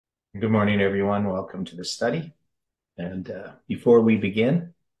Good morning, everyone. Welcome to the study. And before we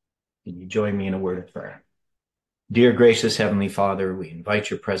begin, can you join me in a word of prayer? Dear gracious Heavenly Father, we invite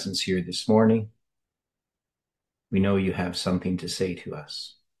your presence here this morning. We know you have something to say to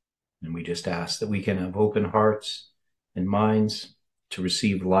us, and we just ask that we can have open hearts and minds to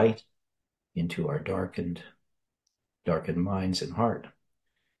receive light into our darkened minds and heart.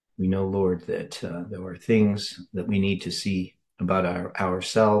 We know, Lord, that there are things that we need to see about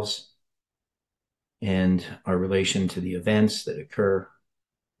ourselves and our relation to the events that occur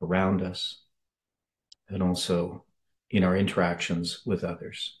around us, and also in our interactions with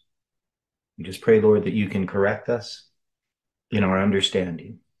others. We just pray, Lord, that you can correct us in our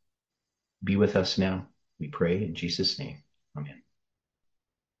understanding. Be with us now, we pray in Jesus' name. Amen.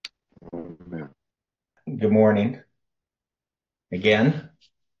 Amen. Good morning again.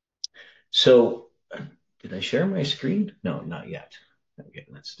 So, did I share my screen? No, not yet. Okay,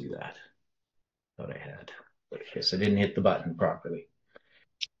 let's do that. Thought I had, but I guess I didn't hit the button properly.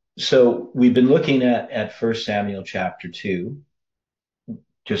 So, we've been looking at 1 Samuel chapter 2.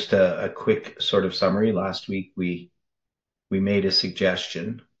 Just a quick sort of summary. Last week, we made a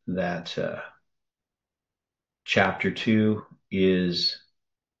suggestion that chapter 2 is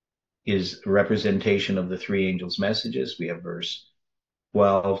a representation of the three angels' messages. We have verse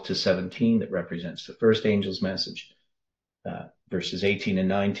 12 to 17 that represents the first angel's message, verses 18 and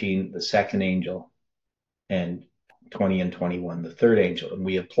 19, the second angel, and 20 and 21, the third angel. And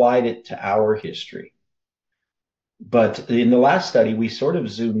we applied it to our history. But in the last study, we sort of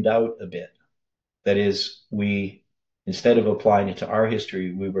zoomed out a bit. That is, instead of applying it to our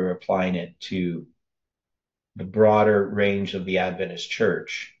history, we were applying it to the broader range of the Adventist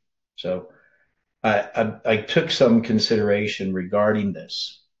church. So I took some consideration regarding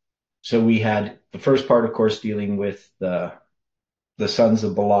this. So we had the first part, of course, dealing with the sons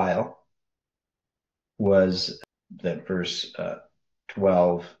of Belial, was that verse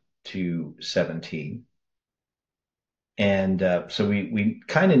 12 to 17. And so we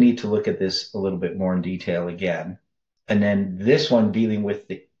kind of need to look at this a little bit more in detail again. And then this one dealing with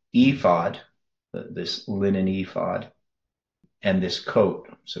the ephod, this linen ephod, and this coat.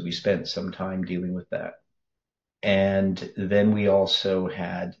 So we spent some time dealing with that. And then we also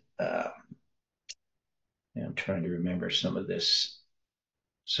had, I'm trying to remember some of this.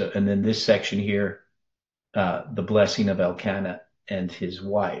 So, and then this section here, the blessing of Elkanah and his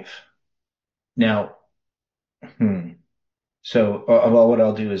wife. Now, so well, what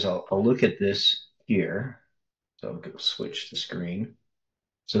I'll do is I'll look at this here. So I'll go switch the screen.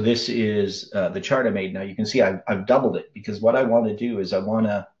 So this is the chart I made. Now you can see I've doubled it because what I want to do is I want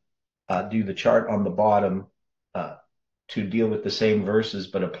to do the chart on the bottom to deal with the same verses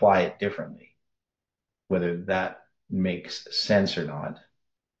but apply it differently, whether that makes sense or not.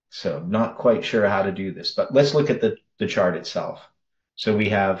 So I'm not quite sure how to do this, but let's look at the chart itself. So we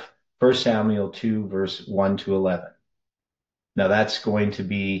have 1 Samuel 2, verse 1 to 11. Now that's going to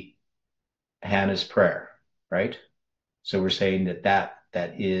be Hannah's prayer, right? So we're saying that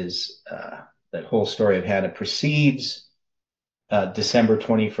is that whole story of Hannah precedes December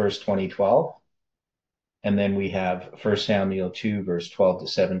 21st, 2012. And then we have 1 Samuel 2, verse 12 to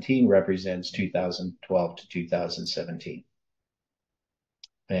 17, represents 2012 to 2017.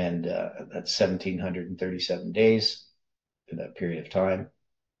 And that's 1,737 days for that period of time.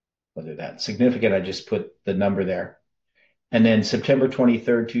 Whether that's significant, I just put the number there. And then September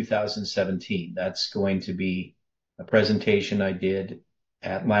 23rd, 2017, that's going to be a presentation I did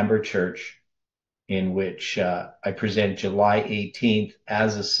at Lambert Church in which I present July 18th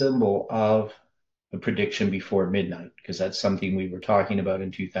as a symbol of the prediction before midnight, because that's something we were talking about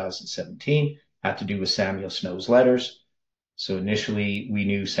in 2017, had to do with Samuel Snow's letters. So initially, we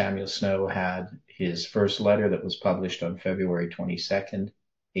knew Samuel Snow had his first letter that was published on February 22nd,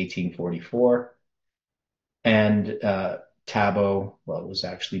 1844. And Tabo, well, it was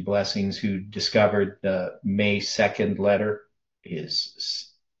actually Blessings, who discovered the May 2nd letter, his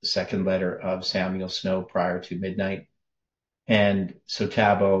second letter of Samuel Snow prior to midnight. And so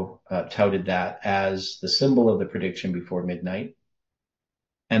Tabo touted that as the symbol of the prediction before midnight.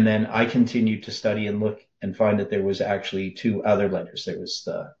 And then I continued to study and look and find that there was actually two other letters. There was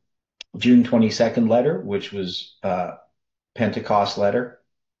the June 22nd letter, which was Pentecost letter,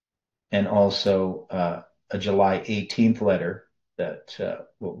 and also a July 18th letter that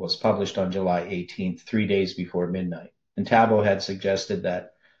was published on July 18th, 3 days before midnight. And Tabo had suggested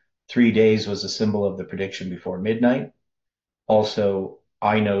that 3 days was a symbol of the prediction before midnight. Also,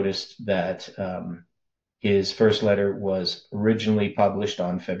 I noticed that his first letter was originally published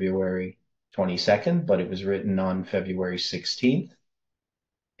on February 22nd, but it was written on February 16th.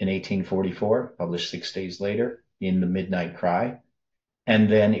 in 1844, published 6 days later in The Midnight Cry. And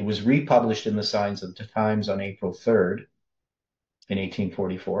then it was republished in the Signs of the Times on April 3rd in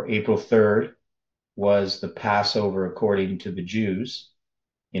 1844. April 3rd was the Passover according to the Jews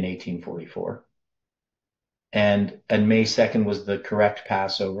in 1844. And May 2nd was the correct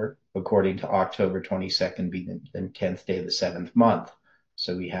Passover according to October 22nd being the 10th day of the 7th month.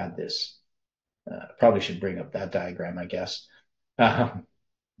 So we had this, probably should bring up that diagram, I guess.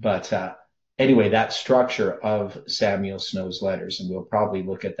 But anyway, that structure of Samuel Snow's letters, and we'll probably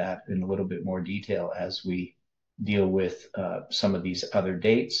look at that in a little bit more detail as we deal with some of these other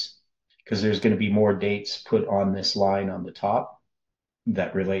dates, because there's going to be more dates put on this line on the top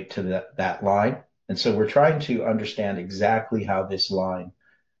that relate to that line. And so we're trying to understand exactly how this line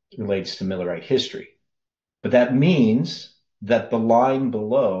relates to Millerite history. But that means that the line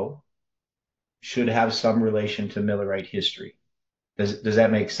below should have some relation to Millerite history. Does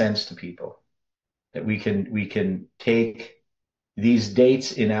that make sense to people? That we can take these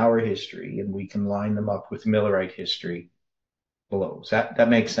dates in our history and we can line them up with Millerite history below. Does that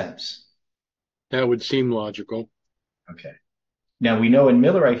makes sense? That would seem logical. Okay. Now we know in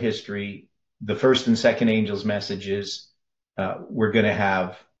Millerite history, the first and second angel's messages, we're going to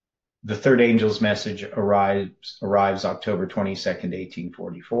have the third angel's message arrives October 22nd,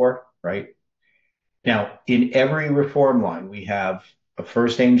 1844, right? Now, in every reform line, we have a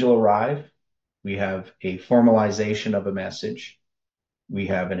first angel arrive, we have a formalization of a message, we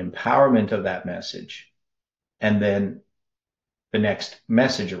have an empowerment of that message, and then the next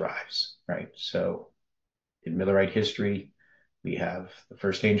message arrives, right? So in Millerite history, we have the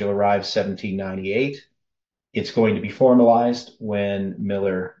first angel arrives 1798. It's going to be formalized when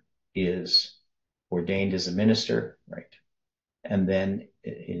Miller is ordained as a minister, right? And then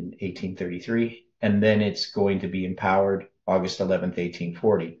in 1833, and then it's going to be empowered August 11th,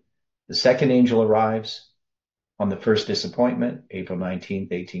 1840. The second angel arrives on the first disappointment, April 19th,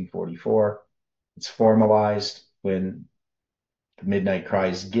 1844. It's formalized when the Midnight Cry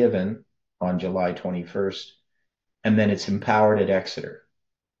is given on July 21st. And then it's empowered at Exeter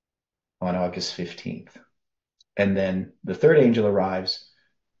on August 15th. And then the third angel arrives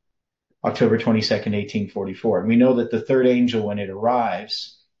October 22nd, 1844. And we know that the third angel, when it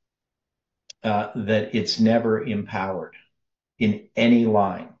arrives, that it's never empowered in any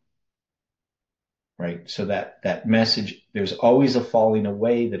line, right? So that message, there's always a falling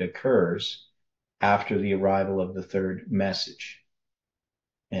away that occurs after the arrival of the third message.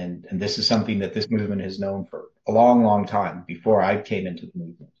 And this is something that this movement has known for a long, long time before I came into the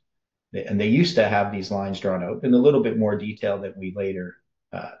movement. And they used to have these lines drawn out in a little bit more detail than we later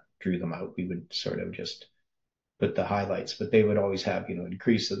drew them out. We would sort of just put the highlights, but they would always have,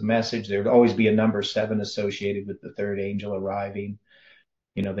 increase of the message. There would always be a number 7 associated with the third angel arriving.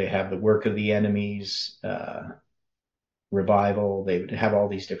 They have the work of the enemies, revival. They would have all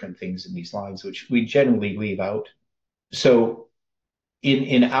these different things in these lines, which we generally leave out. So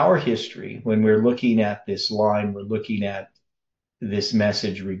in our history, when we're looking at this line, we're looking at this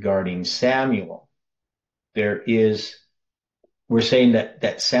message regarding Samuel. We're saying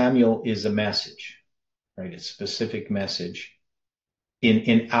that Samuel is a message, right? A specific message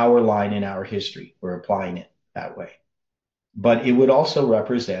in our line, in our history. We're applying it that way. But it would also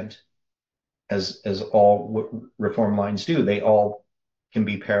represent, as all reform lines do, they all can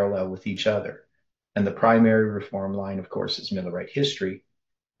be parallel with each other. And the primary reform line, of course, is Millerite history.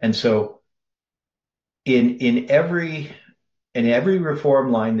 And so in every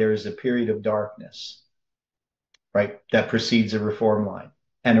reform line, there is a period of darkness, right? That precedes a reform line.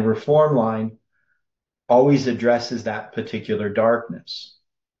 And a reform line always addresses that particular darkness.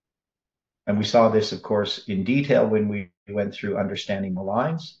 And we saw this, of course, in detail when we went through understanding the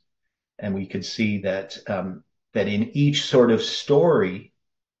lines. And we could see that in each sort of story,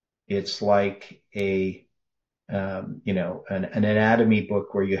 it's like an anatomy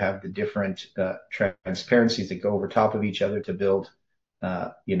book where you have the different transparencies that go over top of each other to build,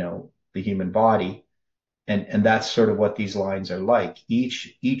 the human body. And that's sort of what these lines are like.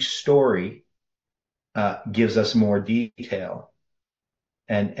 Each story gives us more detail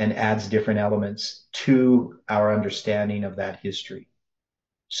and adds different elements to our understanding of that history.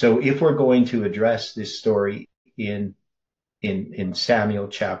 So if we're going to address this story in Samuel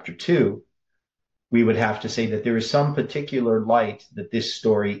chapter 2, we would have to say that there is some particular light that this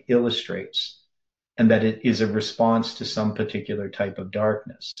story illustrates, and that it is a response to some particular type of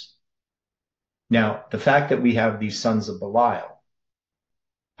darkness. Now, the fact that we have these sons of Belial,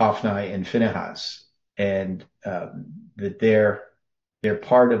 Hophni and Phinehas, and that they're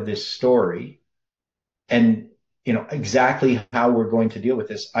part of this story, and exactly how we're going to deal with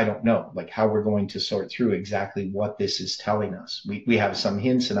this, I don't know. Like how we're going to sort through exactly what this is telling us. We have some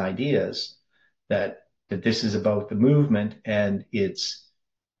hints and ideas that this is about the movement and its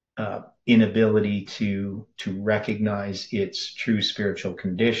inability to recognize its true spiritual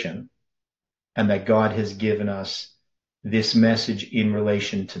condition, and that God has given us this message in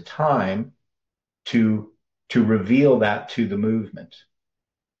relation to time to to reveal that to the movement.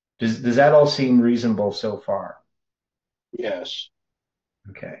 Does that all seem reasonable so far? Yes.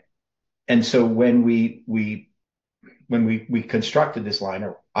 Okay. And so when we constructed this line,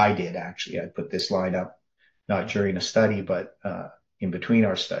 or I did actually, I put this line up not during a study, but in between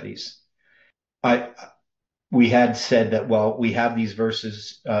our studies. I We had said that, well, we have these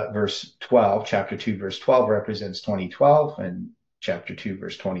verses. Verse 12, chapter 2, verse 12 represents 2012, and chapter 2,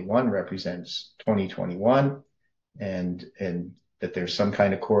 verse 21 represents 2021, and that there's some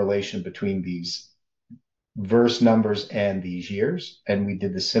kind of correlation between these verse numbers and these years. And we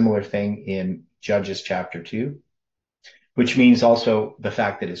did the similar thing in Judges chapter 2, which means also the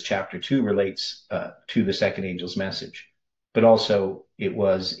fact that it's chapter 2 relates to the second angel's message, but also it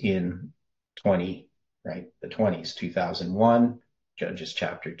was in 20, right? The 20s, 2001. Judges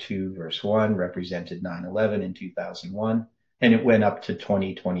chapter 2, verse 1 represented 9/11 in 2001, and it went up to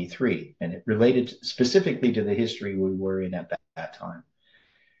 2023, and it related specifically to the history we were in at that time.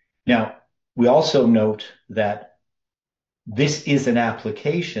 Now, we also note that this is an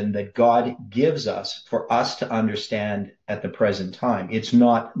application that God gives us for us to understand at the present time. It's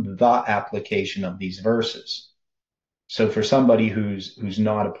not the application of these verses. So for somebody who's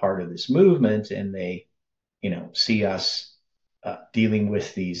not a part of this movement, and they see us dealing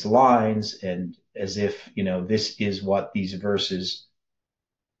with these lines, and as if this is what these verses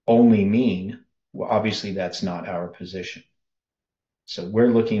only mean, well, obviously that's not our position. So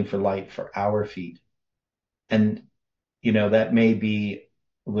we're looking for light for our feet, and that may be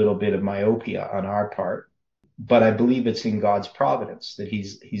a little bit of myopia on our part, but I believe it's in God's providence that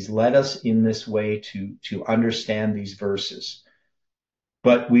He's led us in this way to understand these verses.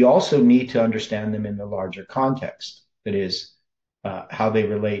 But we also need to understand them in the larger context. That is, how they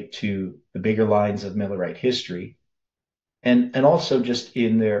relate to the bigger lines of Millerite history, and also just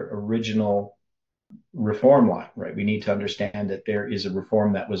in their original reform line, right? We need to understand that there is a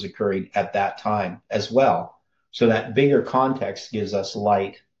reform that was occurring at that time as well. So that bigger context gives us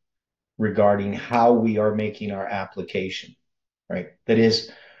light regarding how we are making our application, right? That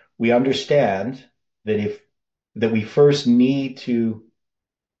is, we understand that we first need to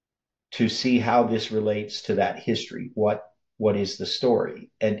see how this relates to that history. What is the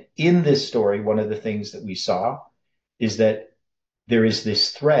story? And in this story, one of the things that we saw is that there is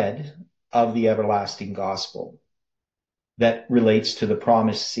this thread of the everlasting gospel that relates to the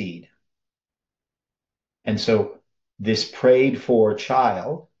promised seed. And so this prayed for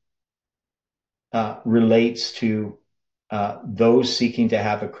child relates to those seeking to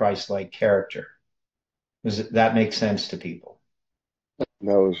have a Christ-like character. Does that make sense to people?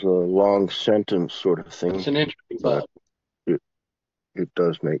 That was a long sentence sort of That's thing, an interesting but thought. it, it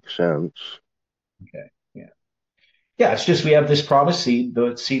does make sense. Okay. Yeah. Yeah. It's just we have this promised seed.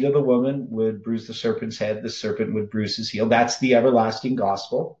 The seed of the woman would bruise the serpent's head. The serpent would bruise his heel. That's the everlasting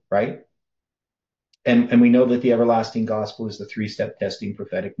gospel, right? And we know that the everlasting gospel is the three-step testing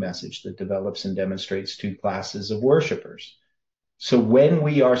prophetic message that develops and demonstrates two classes of worshipers. So when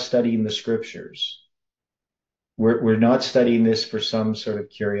we are studying the scriptures, we're not studying this for some sort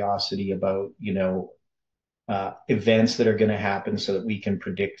of curiosity about events that are going to happen so that we can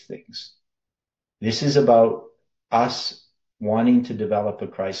predict things. This is about us wanting to develop a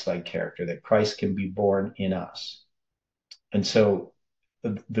Christ-like character, that Christ can be born in us. And so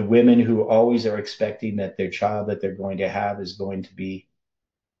the women who always are expecting that their child that they're going to have is going to be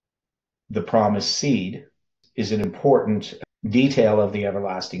the promised seed is an important detail of the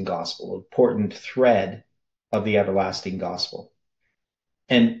everlasting gospel, important thread of the everlasting gospel.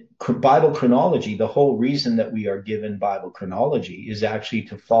 And Bible chronology, the whole reason that we are given Bible chronology is actually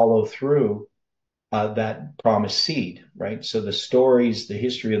to follow through that promised seed, right? So the stories, the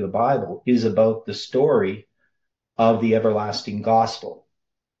history of the Bible is about the story of the everlasting gospel.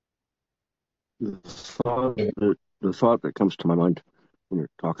 The thought that comes to my mind when you're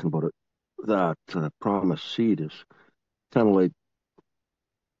talking about it, that promised seed is kind of like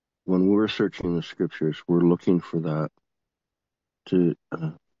when we're searching the scriptures, we're looking for that to,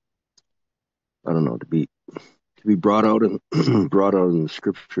 I don't know, to be brought out and brought out in the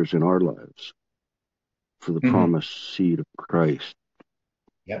scriptures in our lives for the Mm-hmm. promised seed of Christ.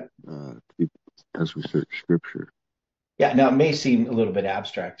 Yep. As we search scripture. Yeah. Now it may seem a little bit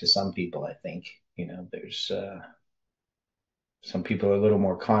abstract to some people, I think, there's some people are a little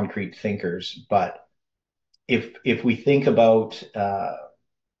more concrete thinkers, but if we think about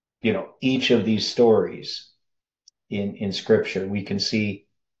each of these stories in Scripture, we can see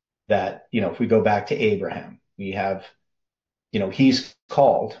that if we go back to Abraham, we have he's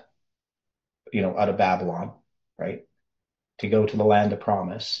called out of Babylon, right, to go to the land of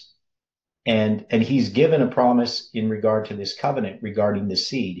promise. And he's given a promise in regard to this covenant regarding the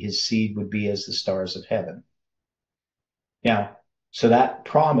seed. His seed would be as the stars of heaven. Now, so that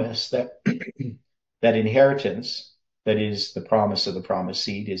promise, that that inheritance, that is the promise of the promised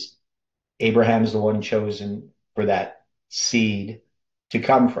seed, is Abraham's the one chosen for that seed to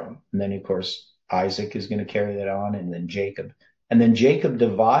come from. And then, of course, Isaac is going to carry that on, and then Jacob. And then Jacob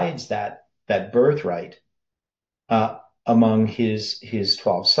divides that birthright among his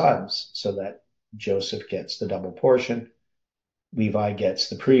 12 sons, so that Joseph gets the double portion, Levi gets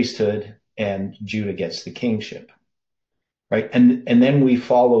the priesthood, and Judah gets the kingship, right? And then we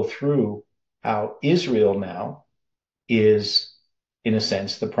follow through how Israel now is, in a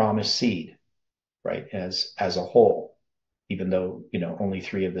sense, the promised seed, right? As a whole, even though only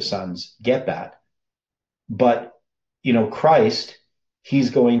 3 of the sons get that. But Christ, he's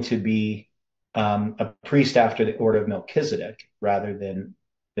going to be a priest after the order of Melchizedek rather than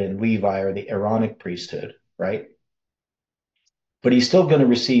Levi or the Aaronic priesthood, right? But he's still going to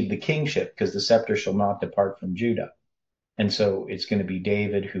receive the kingship because the scepter shall not depart from Judah. And so it's going to be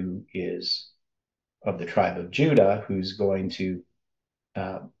David, who is of the tribe of Judah, who's going to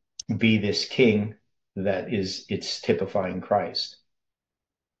be this king that it's typifying Christ,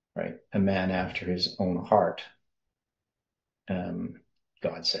 right? A man after his own heart,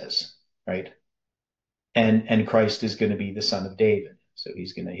 God says, right? And Christ is going to be the son of David. So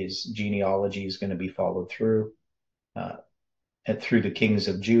his genealogy is going to be followed through through the kings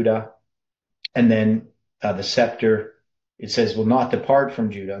of Judah. And then the scepter, it says, will not depart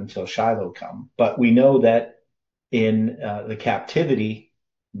from Judah until Shiloh come. But we know that in the captivity,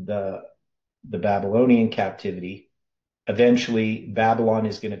 the Babylonian captivity, eventually Babylon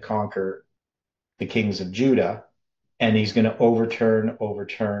is going to conquer the kings of Judah, and he's going to overturn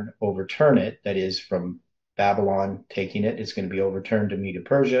it. That is, from Babylon taking it, it's going to be overturned to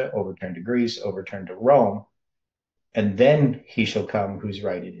Medo-Persia, overturned to Greece, overturned to Rome, and then he shall come whose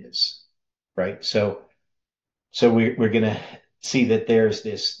right it is, right? So we're going to see that there's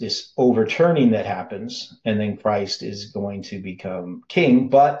this overturning that happens, and then Christ is going to become king,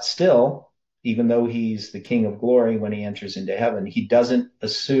 but still, even though he's the King of glory when he enters into heaven, he doesn't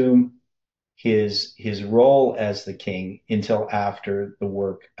assume his role as the king until after the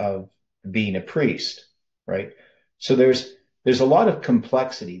work of being a priest, right? So there's a lot of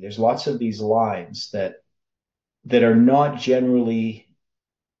complexity. There's lots of these lines that are not generally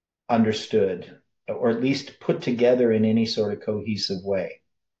understood, or at least put together in any sort of cohesive way.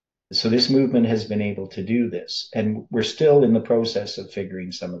 So this movement has been able to do this, and we're still in the process of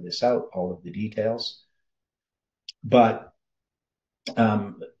figuring some of this out, all of the details. But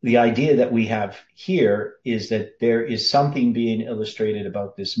the idea that we have here is that there is something being illustrated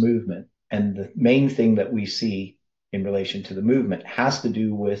about this movement. And the main thing that we see in relation to the movement has to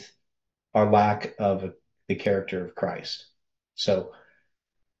do with our lack of the character of Christ. So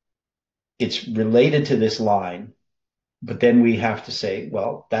it's related to this line, but then we have to say,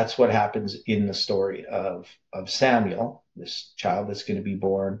 well, that's what happens in the story of Samuel, this child that's going to be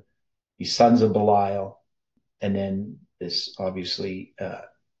born, these sons of Belial, and then this, obviously,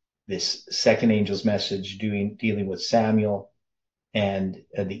 this second angel's message dealing with Samuel and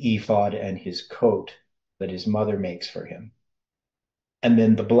the ephod and his coat that his mother makes for him. And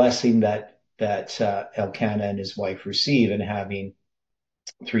then the blessing that Elkanah and his wife receive in having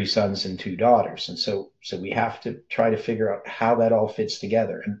 3 sons and 2 daughters. And so we have to try to figure out how that all fits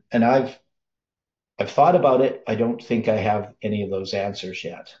together. And I've thought about it. I don't think I have any of those answers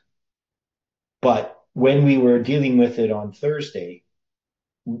yet. But when we were dealing with it on Thursday,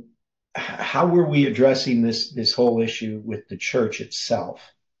 how were we addressing this whole issue with the church itself?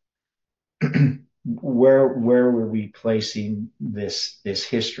 Where were we placing this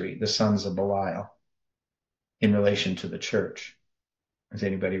history, the sons of Belial, in relation to the church? Does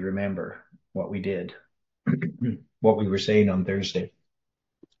anybody remember what we did? What we were saying on Thursday?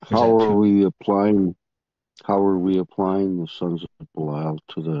 How are we applying the sons of Belial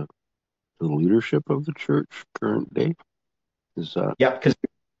to the leadership of the church current day? Is that? Yeah, because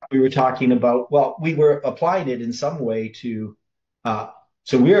we were talking about, well, we were applying it in some way to,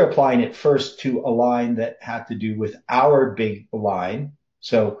 so we were applying it first to a line that had to do with our big line.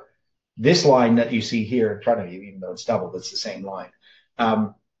 So – this line that you see here in front of you, even though it's doubled, it's the same line.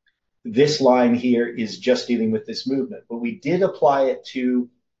 this line here is just dealing with this movement, but we did apply it to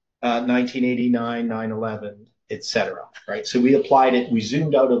 1989, 9/11, etc. Right? So we applied it. We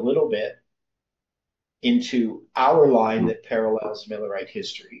zoomed out a little bit into our line that parallels Millerite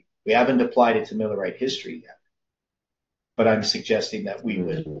history. We haven't applied it to Millerite history yet, but I'm suggesting that we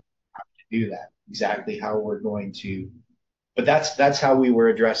would do that. Exactly how we're going to, but that's how we were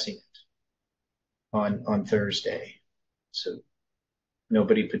addressing it on Thursday. So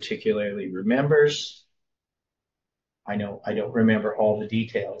nobody particularly remembers. I know I don't remember all the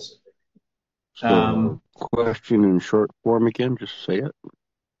details. So, question in short form again, just say it.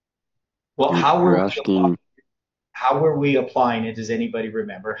 Well, You're asking, how were we applying it? Does anybody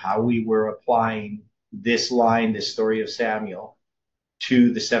remember how we were applying this line, this story of Samuel,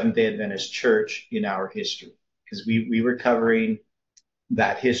 to the Seventh-day Adventist Church in our history? Because we were covering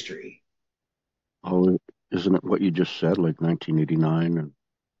that history. oh, isn't it what you just said, like 1989 and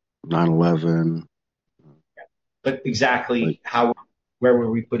 9/11? But exactly where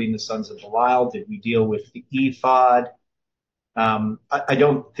were we putting the sons of Belial? Did we deal with the ephod? I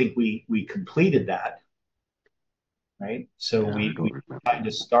don't think we completed that, right? So Yeah, I don't we remember. kind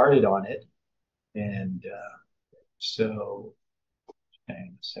of started on it, and so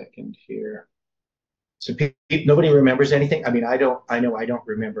hang a second here. So nobody remembers anything. I mean, I don't. I know I don't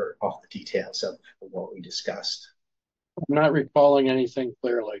remember all the details of what we discussed. I'm not recalling anything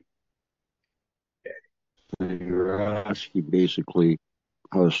clearly. You're asking basically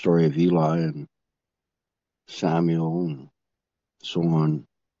how the story of Eli and Samuel and so on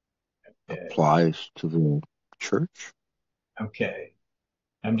applies to the church. Okay,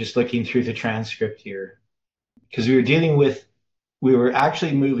 I'm just looking through the transcript here because we were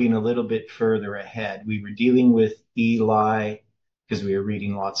actually moving a little bit further ahead. We were dealing with Eli because we were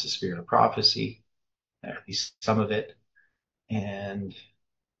reading lots of Spirit of Prophecy, at least some of it. And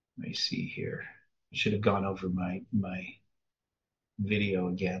let me see here. I should have gone over my video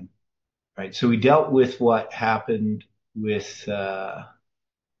again. Right. So we dealt with what happened with the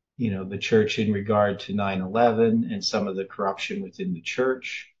church in regard to 9/11 and some of the corruption within the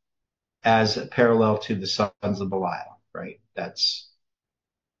church as a parallel to the sons of Belial, right? That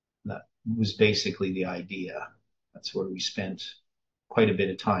was basically the idea. That's where we spent quite a bit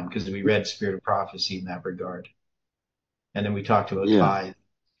of time because we read Spirit of Prophecy in that regard. And then we talked about tithe,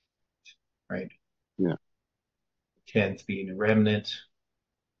 right? Yeah. 10th being a remnant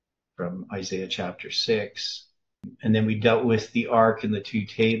from Isaiah chapter 6. And then we dealt with the ark and the two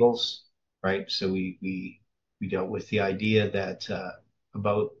tables, right? So we dealt with the idea that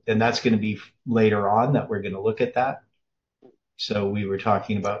and that's going to be later on that we're going to look at that. So we were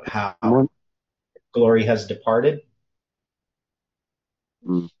talking about how glory has departed.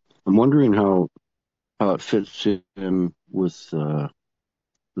 I'm wondering how it fits in with the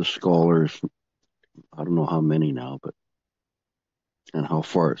scholars. I don't know how many now, but and how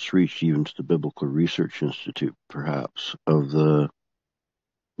far it's reached even to the Biblical Research Institute, perhaps, of the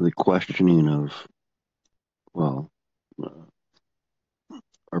questioning of, well,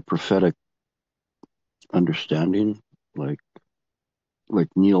 our prophetic understanding, like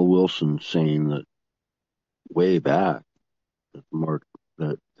Neil Wilson saying that way back that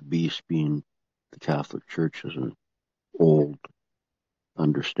that the beast being the Catholic Church is an old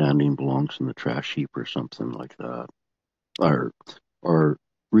understanding, belongs in the trash heap or something like that, or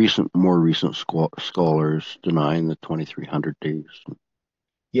more recent scholars denying the 2300 days.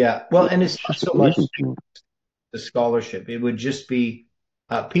 Yeah, well, and it's not just so much the scholarship. It would just be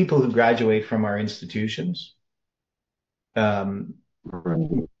people who graduate from our institutions.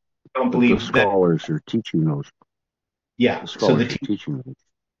 Right. Don't believe the scholars are teaching those. Yeah, so the teaching those.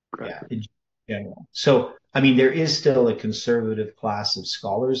 Yeah, in general. So, I mean, there is still a conservative class of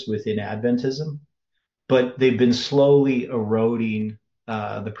scholars within Adventism, but they've been slowly eroding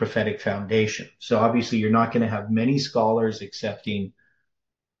the prophetic foundation. So obviously, you're not going to have many scholars accepting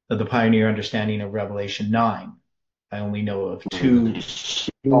the pioneer understanding of Revelation 9. I only know of two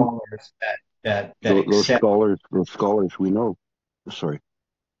scholars that those scholars we know. Sorry,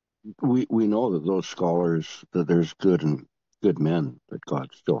 we know that those scholars, that there's good men that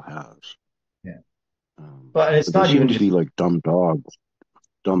God still has. Yeah. But it's not even to be like dumb dogs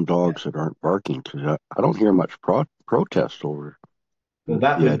that aren't barking, because I don't hear much protest over the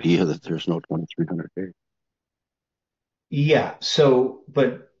idea that there's no 2300 days. Yeah. So,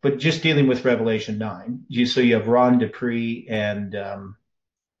 but just dealing with Revelation 9, so you have Ron Dupree and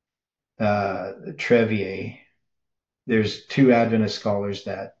Trevier. There's two Adventist scholars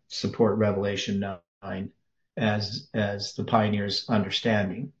that support Revelation 9 as the pioneer's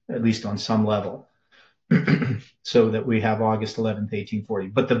understanding, at least on some level. so that we have August 11th, 1840.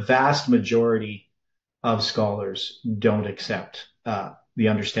 But the vast majority of scholars don't accept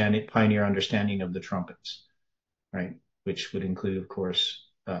the pioneer understanding of the trumpets, right? Which would include, of course,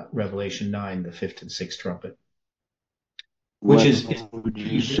 Revelation 9, the fifth and sixth trumpet, which When is would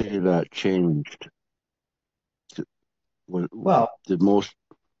you say that changed? What, well, did most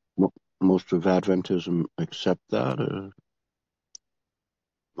of Adventism accept that?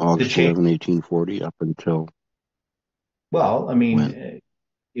 the August change. 11, 1840, up until Well, I mean, when?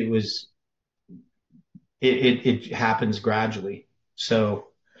 it was it happens gradually. So,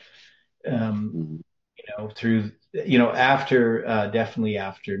 um, Mhm. through after definitely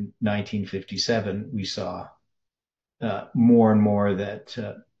after 1957, we saw more and more that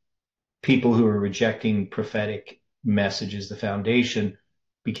people who were rejecting prophetic messages, the foundation,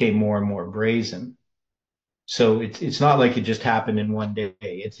 became more and more brazen. So it's not like it just happened in one day.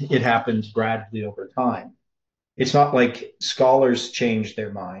 It happens gradually over time. It's not like scholars change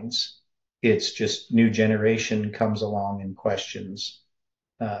their minds. It's just new generation comes along and questions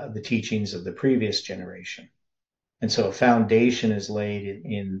the teachings of the previous generation. And so a foundation is laid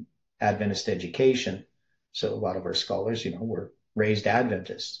in Adventist education. So a lot of our scholars, were raised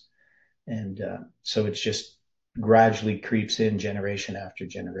Adventists. And so it's just gradually creeps in generation after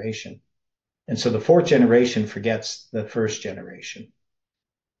generation. And so the fourth generation forgets the first generation.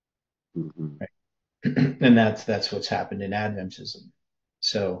 Mhm. Right? And that's what's happened in Adventism.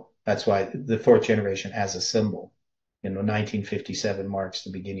 So that's why the fourth generation as a symbol, 1957 marks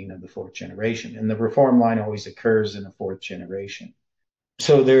the beginning of the fourth generation. And the reform line always occurs in the fourth generation.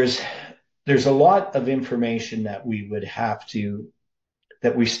 So there's a lot of information that we would have to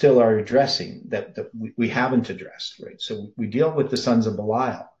that we still are addressing that we haven't addressed, right? So we deal with the sons of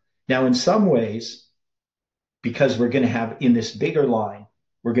Belial. Now, in some ways, because we're going to have in this bigger line,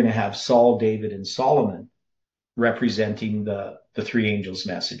 we're going to have Saul, David, and Solomon representing the three angels'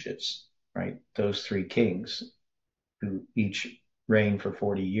 messages, right? Those three kings who each reigned for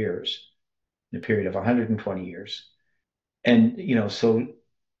 40 years in a period of 120 years. And,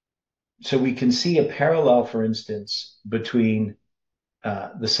 so we can see a parallel, for instance, between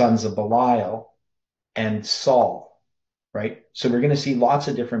the sons of Belial and Saul, right? So we're going to see lots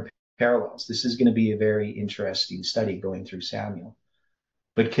of different parallels. This is going to be a very interesting study going through Samuel.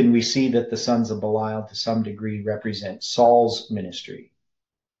 But can we see that the sons of Belial to some degree represent Saul's ministry,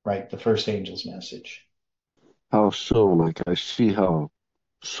 right? The first angel's message. How so? Like, I see how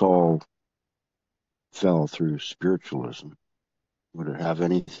Saul fell through spiritualism. Would it have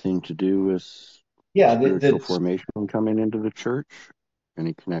anything to do with Yeah, spiritual formation coming into the church?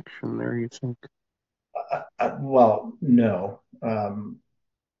 Any connection there, you think? well, no.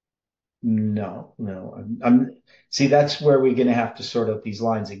 No. See, that's where we're going to have to sort out these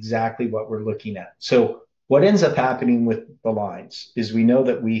lines, exactly what we're looking at. So what ends up happening with the lines is we know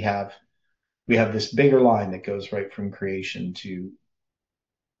that we have this bigger line that goes right from creation to,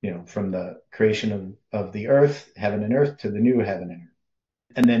 from the creation of the earth, heaven and earth, to the new heaven and earth.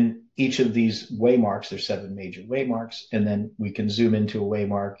 And then each of these waymarks, there's seven major waymarks, and then we can zoom into a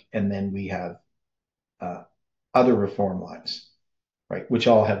waymark, and then we have uh, other reform lines, right, which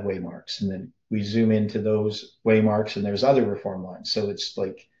all have waymarks. And then we zoom into those waymarks, and there's other reform lines. So it's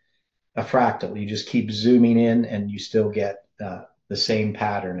like a fractal. You just keep zooming in, and you still get the same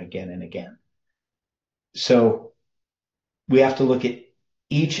pattern again and again. So we have to look at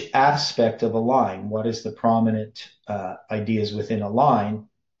each aspect of a line. What is the prominent ideas within a line?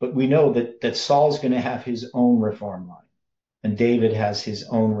 But we know that Saul's going to have his own reform line, and David has his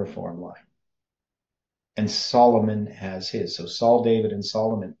own reform line, and Solomon has his. So Saul, David, and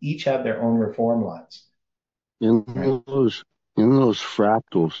Solomon each have their own reform lines, In right? those in those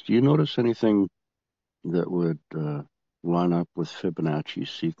fractals, do you notice anything that would line up with Fibonacci's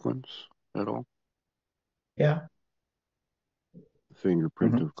sequence at all? Yeah. The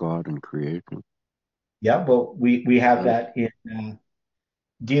fingerprint Mm-hmm. of God in creation. Yeah. Well, we have Uh, that in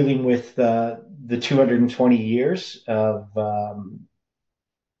dealing with the 220 years of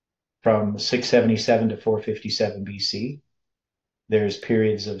from 677 to 457 BC. There's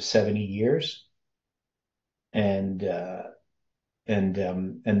periods of 70 years, and and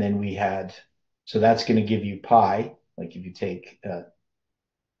then we had, so that's going to give you pi. Like if you take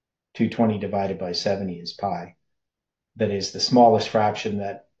 220 divided by 70 is pi. That is the smallest fraction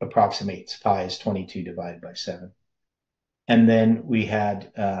that approximates pi is 22 divided by 7. And then we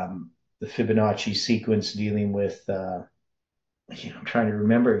had the Fibonacci sequence dealing with, I'm trying to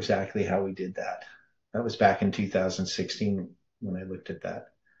remember exactly how we did that. That was back in 2016 when I looked at that.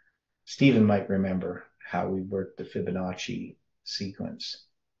 Stephen might remember how we worked the Fibonacci sequence,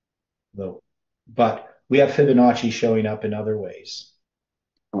 though. But we have Fibonacci showing up in other ways.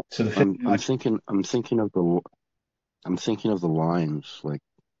 So the I'm Fibonacci, thinking I'm thinking of the lines. Like,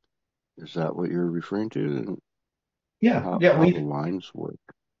 is that what you're referring to? yeah, yeah, How the lines work?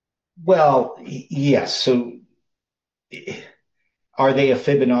 well, yes. So are they a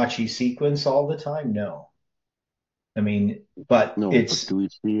Fibonacci sequence all the time? No. I mean, but No, but it's do we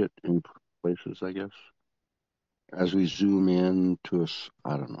see it in places? I guess as we zoom in to us,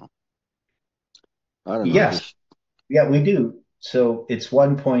 I don't know. I don't know. yes, Just yeah, we do. So it's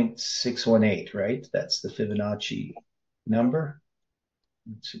 1.618, right? That's the Fibonacci number.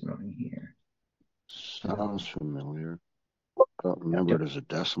 Let's see what I'm here. sounds familiar. I don't Yeah, remember it as a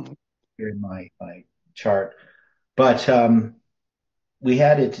decimal. here in my chart. But we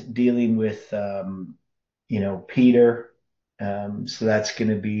had it dealing with Peter. So that's going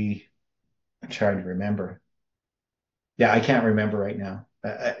to be. I'm trying to remember. Yeah, I can't remember right now.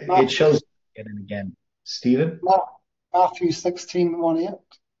 It Matthew, shows again and again. Stephen? Matthew 16:1-8.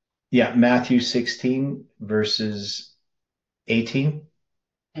 Yeah, Matthew 16 verses 18.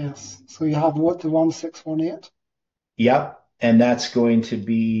 Yes. So you have what, the 1618? Yep. And that's going to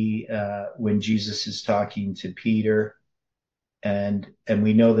be when Jesus is talking to Peter. And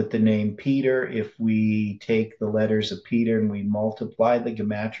we know that the name Peter, if we take the letters of Peter and we multiply the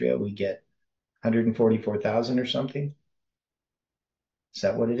gematria, we get 144,000 or something. Is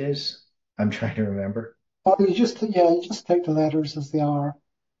that what it is? I'm trying to remember. Oh, you just take the letters as they are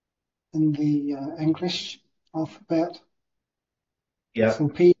in the English alphabet. Yeah. So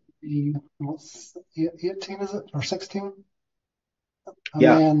P, what's 18, is it? Or 16? And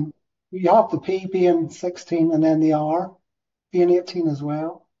Yeah. then you have the P being 16 and then the R being 18 as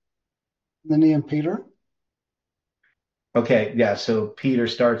well. The name Peter. Okay. Yeah. So Peter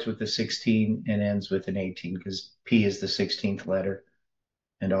starts with the 16 and ends with an 18 because P is the 16th letter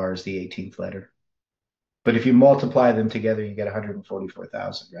and R is the 18th letter. But if you multiply them together, you get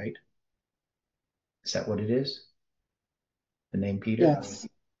 144,000, right? Is that what it is? The name Peter? Yes. Okay.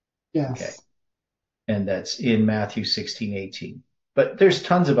 Yes. And that's in Matthew 16:18. But there's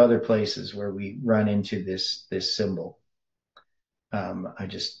tons of other places where we run into this symbol. I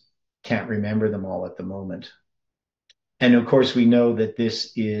just can't remember them all at the moment. And of course, we know that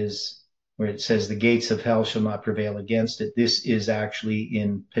this is where it says the gates of hell shall not prevail against it. This is actually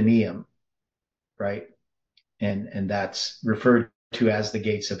in Paneum, right? And that's referred to as the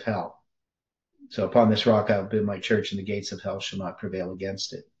gates of hell. So upon this rock I'll build my church, and the gates of hell shall not prevail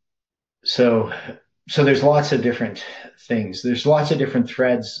against it. So so there's lots of different things. There's lots of different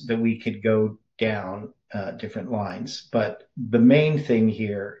threads that we could go down, different lines. But the main thing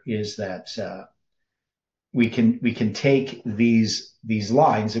here is that we can take these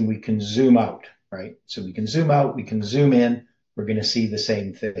lines and we can zoom out, right? So we can zoom out, we can zoom in. We're going to see the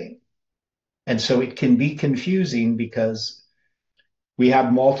same thing, and so it can be confusing because we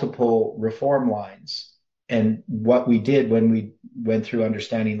have multiple reform lines. And what we did when we went through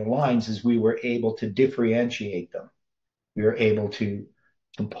understanding the lines is we were able to differentiate them. We were able to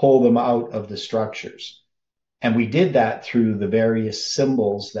pull them out of the structures. And we did that through the various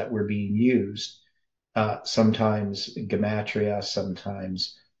symbols that were being used, sometimes gematria,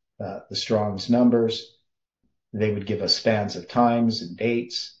 sometimes the Strong's numbers. They would give us spans of times and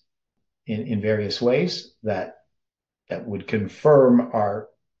dates in various ways that would confirm our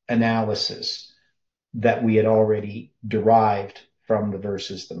analysis that we had already derived from the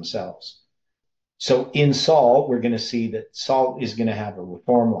verses themselves. So in Saul, we're going to see that Saul is going to have a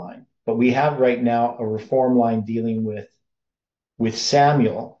reform line, but we have right now a reform line dealing with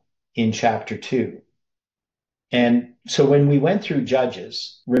Samuel in chapter 2. And so when we went through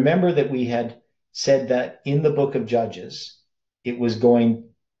Judges, remember that we had said that in the book of Judges, it was going,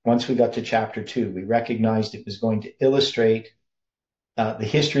 once we got to chapter 2, we recognized it was going to illustrate the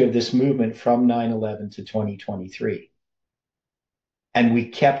history of this movement from 9/11 to 2023. And we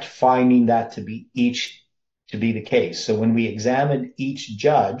kept finding that to be the case. So when we examined each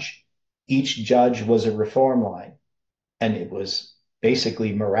judge was a reform line, and it was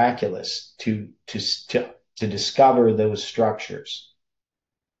basically miraculous to discover those structures,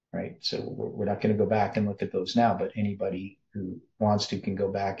 right? So we're not going to go back and look at those now, but anybody who wants to can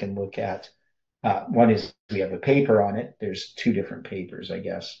go back and look at. One is we have a paper on it. There's two different papers, I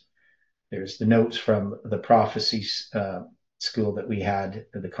guess. There's the notes from the prophecy school that we had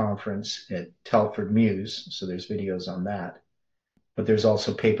at the conference at Telford Muse. So there's videos on that. But there's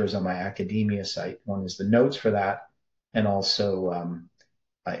also papers on my academia site. One is the notes for that. And also,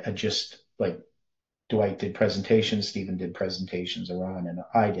 I just like Dwight did presentations, Stephen did presentations, Iran, and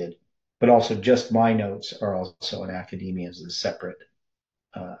I did. But also, just my notes are also on academia as a separate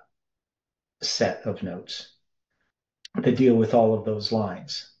set of notes that deal with all of those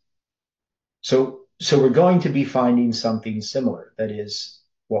lines. So we're going to be finding something similar. That is,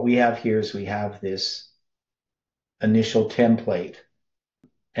 what we have here is we have this initial template,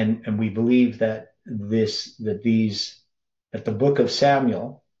 and we believe that the book of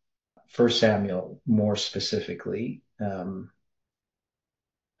Samuel, First Samuel more specifically,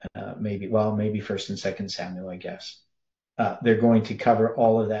 maybe First and Second Samuel, I guess. They're going to cover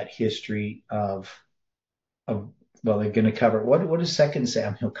all of that history of they're going to cover what does Second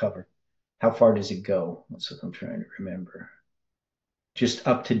Samuel cover? How far does it go? That's what I'm trying to remember. Just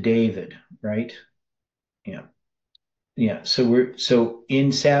up to David, right? Yeah. Yeah. So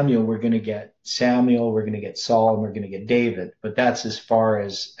in Samuel, we're going to get Samuel, we're going to get Saul, and we're going to get David, but that's as far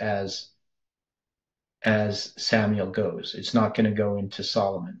as Samuel goes. It's not going to go into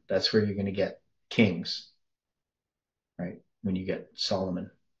Solomon. That's where you're going to get kings, right? When you get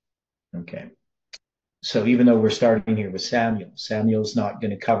Solomon. Okay. So even though we're starting here with Samuel, Samuel's not going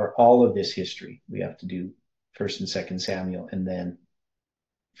to cover all of this history. We have to do First and Second Samuel, and then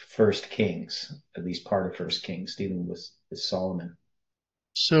First Kings, at least part of First Kings, dealing with Solomon.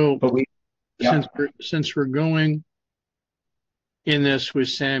 So But yeah, since we're going in this with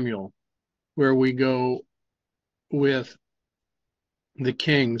Samuel, where we go with the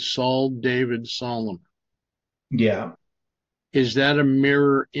kings, Saul, David, Solomon, yeah. is that a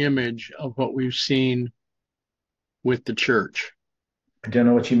mirror image of what we've seen with the church? I don't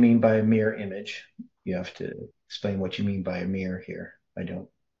know what you mean by a mirror image. You have to explain what you mean by a mirror here. I don't.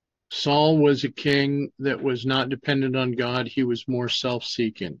 Saul was a king that was not dependent on God. He was more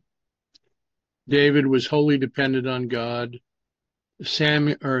self-seeking. David was wholly dependent on God.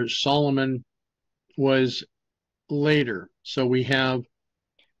 Solomon was later. So we have.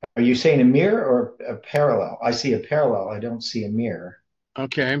 Are you saying a mirror or a parallel? I see a parallel. I don't see a mirror.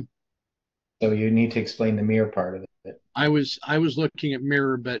 Okay. So you need to explain the mirror part of it. I was looking at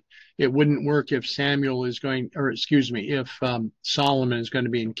mirror, but it wouldn't work if Solomon is going to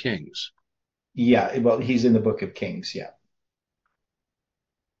be in Kings. Yeah, well, he's in the Book of Kings. Yeah.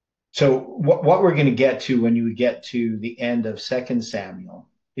 So what we're going to get to when you get to the end of Second Samuel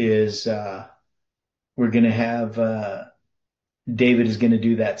is we're going to have David is going to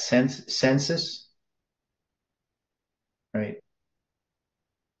do that census, right?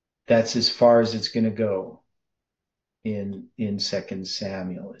 That's as far as it's going to go in Second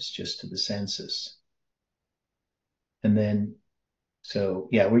Samuel. It's just to the census, and then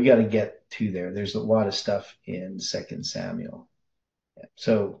we got to get to there. There's a lot of stuff in Second Samuel.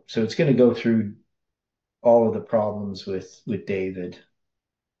 So it's going to go through all of the problems with David,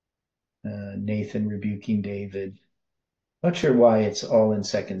 Nathan rebuking David. Not sure why it's all in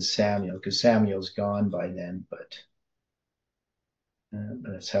Second Samuel, because Samuel's gone by then, but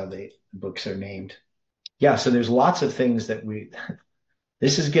that's how the books are named. Yeah, so there's lots of things that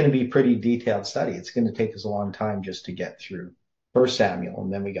this is going to be a pretty detailed study. It's going to take us a long time just to get through First Samuel,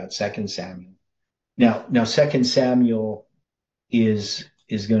 and then we got Second Samuel. Now Second Samuel is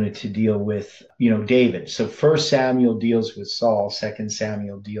going to deal with, David. So First Samuel deals with Saul, Second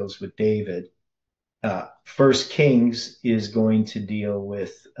Samuel deals with David. First Kings is going to deal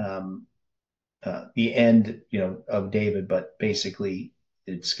with the end, of David, but basically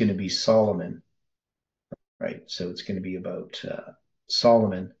it's going to be Solomon, right? So it's going to be about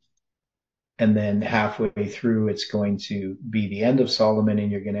Solomon. And then halfway through, it's going to be the end of Solomon, and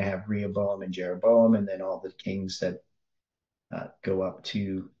you're going to have Rehoboam and Jeroboam, and then all the kings that go up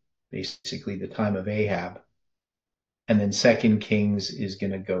to basically the time of Ahab. And then Second Kings is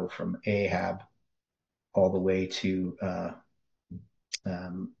going to go from Ahab all the way to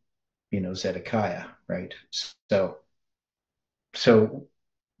Zedekiah, right?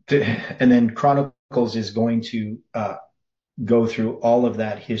 And then Chronicles is going to go through all of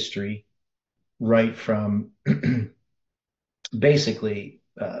that history, right from basically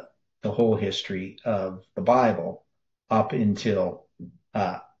the whole history of the Bible up until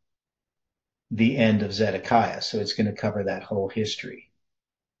the end of Zedekiah. So it's going to cover that whole history,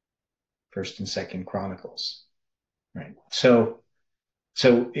 First and Second Chronicles, right? So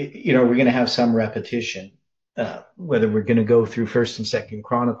we're going to have some repetition. Whether we're going to go through First and Second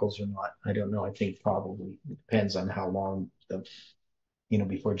Chronicles or not, I don't know. I think probably it depends on how long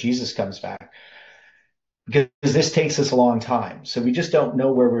before Jesus comes back, because this takes us a long time. So we just don't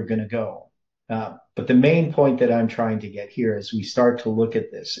know where we're going to go. But the main point that I'm trying to get here as we start to look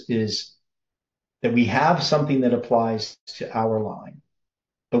at this is that we have something that applies to our line,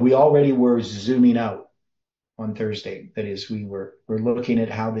 but we already were zooming out on Thursday. That is, we're looking at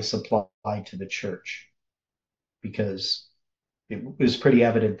how this applied to the church, because it was pretty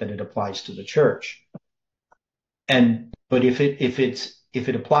evident that it applies to the church. But if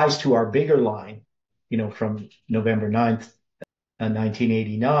it applies to our bigger line, from November 9th,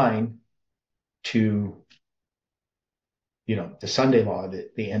 1989 to, the Sunday law,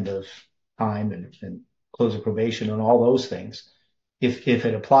 the end of time and close of probation and all those things, if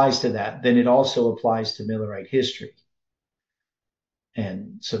it applies to that, then it also applies to Millerite history.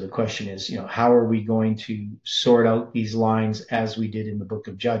 And so the question is, how are we going to sort out these lines as we did in the book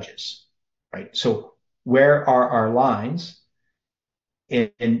of Judges, right? So where are our lines?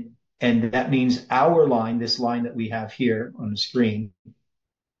 And that means our line, this line that we have here on the screen,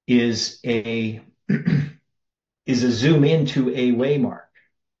 is a zoom into a waymark,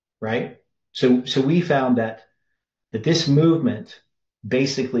 right? So we found that this movement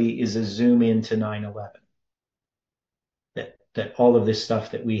basically is a zoom into 9/11. That all of this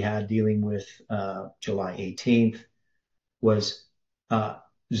stuff that we had dealing with July 18th was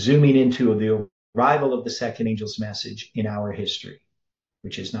zooming into the arrival of the second angel's message in our history,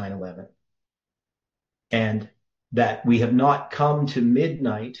 which is 9/11. And that we have not come to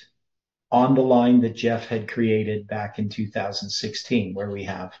midnight on the line that Jeff had created back in 2016, where we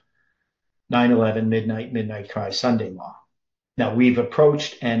have 9/11, midnight cry, Sunday law. Now we've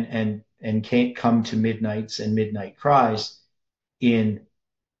approached and can't come to midnights and midnight cries in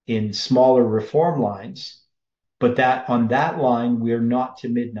smaller reform lines, but that on that line, we're not to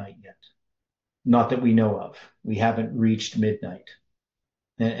midnight yet. Not that we know of. We haven't reached midnight.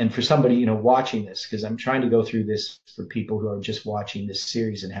 And for somebody, watching this, because I'm trying to go through this for people who are just watching this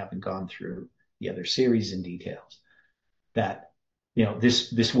series and haven't gone through the other series in details, that,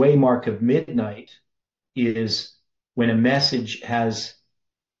 this waymark of midnight is when a message has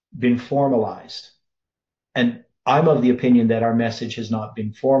been formalized. And I'm of the opinion that our message has not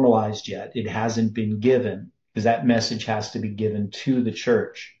been formalized yet. It hasn't been given, because that message has to be given to the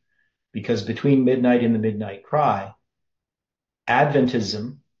church. Because between midnight and the midnight cry,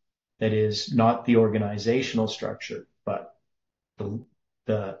 Adventism, that is not the organizational structure, but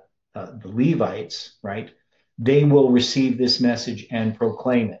the Levites, right? They will receive this message and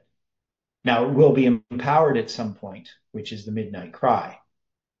proclaim it. Now, it will be empowered at some point, which is the midnight cry.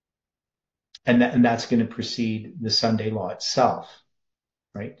 And that's going to precede the Sunday law itself,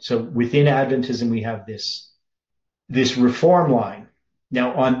 right? So within Adventism, we have this reform line.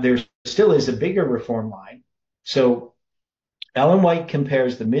 Now, there still is a bigger reform line. So Ellen White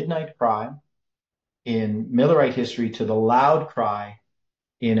compares the midnight cry in Millerite history to the loud cry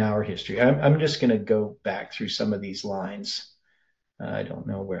in our history. I'm just going to go back through some of these lines. I don't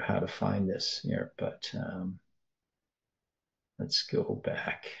know how to find this here, but let's go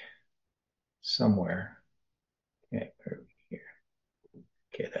back somewhere. Okay, where are we here?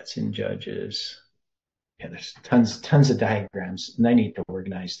 Okay, that's in Judges. Yeah, there's tons of diagrams, and I need to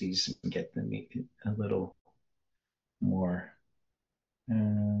organize these and get them a little more. Let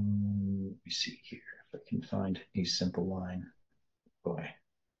me see here if I can find a simple line. Boy,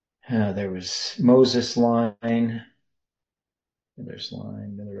 there was Moses line. There's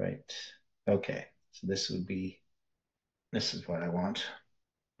line, right. Okay, so this is what I want.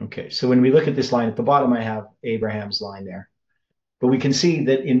 Okay, so when we look at this line at the bottom, I have Abraham's line there. But we can see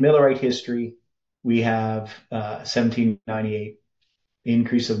that in Millerite history, we have 1798,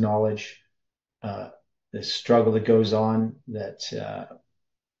 increase of knowledge, the struggle that goes on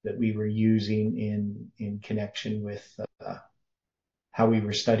that we were using in connection with how we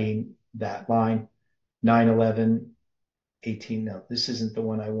were studying that line. 9/11, 18. No, this isn't the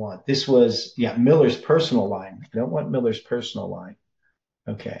one I want. This was, Miller's personal line. I don't want Miller's personal line.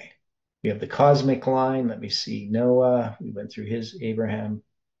 Okay. We have the cosmic line. Let me see. Noah. We went through his Abraham.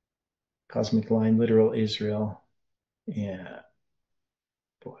 Cosmic line, literal Israel. Yeah.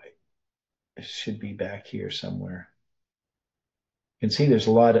 Boy, it should be back here somewhere. You can see there's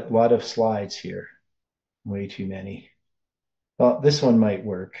a lot of slides here. Way too many. Well, this one might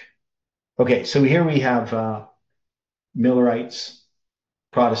work. Okay, so here we have Millerites,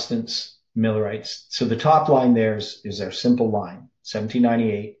 Protestants, Millerites. So the top line there is our simple line,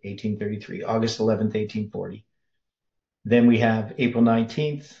 1798, 1833, August 11th, 1840. Then we have April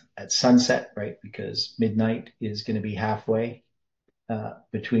 19th at sunset, right? Because midnight is going to be halfway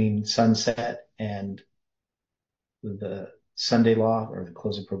between sunset and the Sunday law or the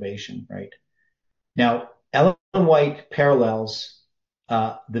close of probation, right? Now, Ellen White parallels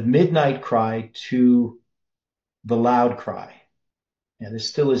the midnight cry to the loud cry. Yeah, this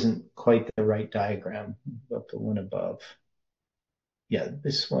still isn't quite the right diagram, but the one above. Yeah,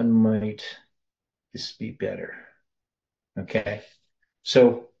 this one might just be better. Okay.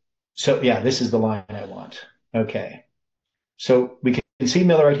 So yeah, this is the line I want. Okay. So we can see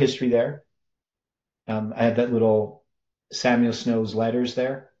Millerite history there. I have that little Samuel Snow's letters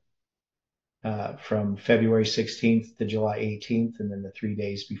there from February 16th to July 18th, and then the 3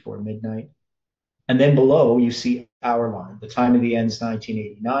 days before midnight. And then below, you see our line. The time of the end is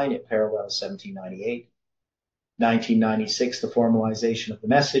 1989. It parallels 1798. 1996, the formalization of the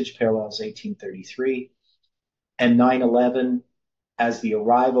message parallels 1833. And 9/11, as the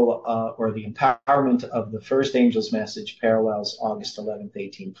arrival or the empowerment of the first angel's message, parallels August 11th,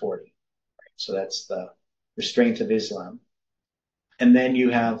 1840. So that's the restraint of Islam. And then you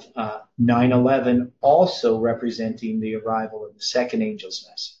have 9/11 also representing the arrival of the second angel's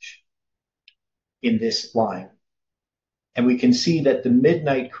message in this line. And we can see that the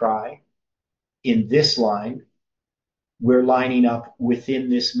midnight cry in this line, we're lining up within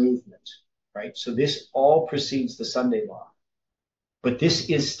this movement, right? So this all precedes the Sunday law. But this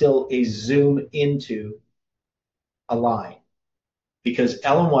is still a zoom into a line, because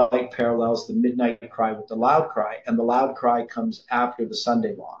Ellen White parallels the midnight cry with the loud cry, and the loud cry comes after the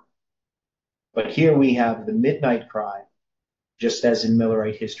Sunday law. But here we have the midnight cry, just as in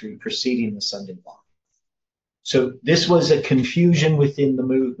Millerite history, preceding the Sunday law. So this was a confusion within the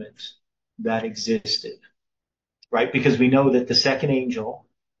movement that existed, right? Because we know that the second angel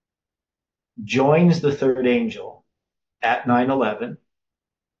joins the third angel at 9/11,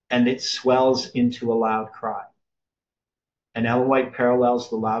 and it swells into a loud cry. And Ellen White parallels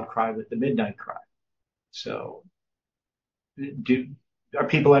the loud cry with the midnight cry. So are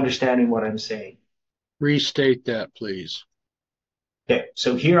people understanding what I'm saying? Restate that, please. Okay,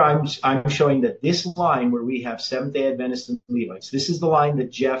 so here I'm showing that this line where we have Seventh-day Adventists and Levites, this is the line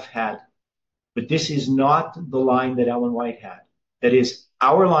that Jeff had, but this is not the line that Ellen White had. That is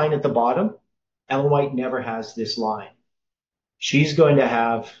our line at the bottom. Ellen White never has this line. She's going to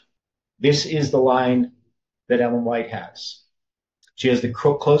have, this is the line that Ellen White has. She has the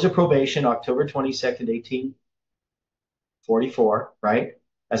close of probation, October 22nd, 1844, right?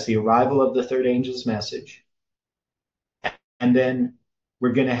 As the arrival of the third angel's message. And then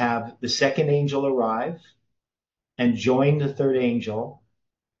we're going to have the second angel arrive and join the third angel,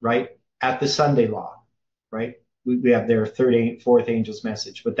 right, at the Sunday law, right? We have their fourth angel's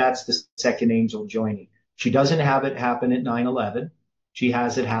message, but that's the second angel joining. She doesn't have it happen at 9/11. She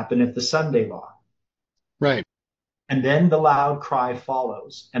has it happen at the Sunday law. Right. And then the loud cry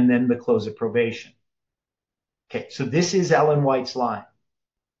follows, and then the close of probation. Okay, so this is Ellen White's line,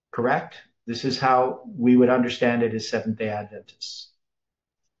 correct? This is how we would understand it as Seventh-day Adventists.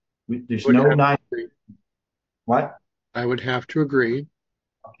 There's no nine. What? I would have to agree.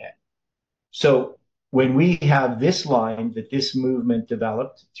 Okay. So when we have this line that this movement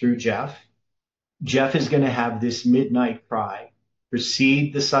developed through Jeff is going to have this midnight cry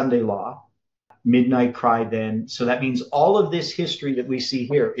precede the Sunday law. Midnight cry then. So that means all of this history that we see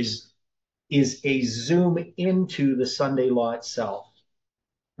here is a zoom into the Sunday law itself,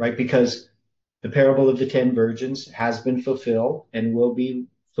 right? Because the parable of the 10 virgins has been fulfilled and will be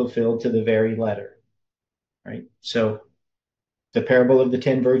fulfilled to the very letter, right? So the parable of the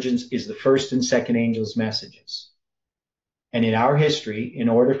 10 virgins is the first and second angel's messages. And in our history, in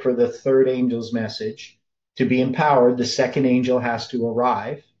order for the third angel's message to be empowered, the second angel has to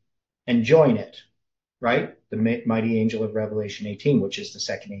arrive and join it, right? The mighty angel of Revelation 18, which is the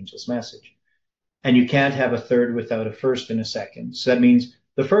second angel's message. And you can't have a third without a first and a second. So that means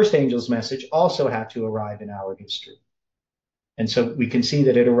the first angel's message also had to arrive in our history. And so we can see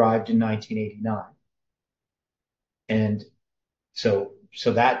that it arrived in 1989. And so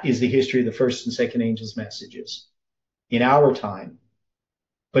that is the history of the first and second angel's messages in our time.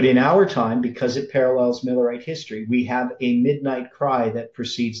 But in our time, because it parallels Millerite history, we have a midnight cry that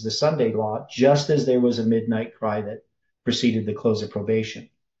precedes the Sunday law, just as there was a midnight cry that preceded the close of probation.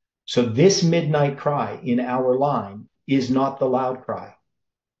 So this midnight cry in our line is not the loud cry.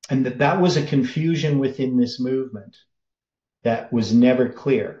 And that was a confusion within this movement that was never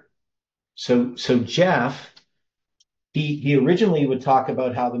clear. So Jeff, he originally would talk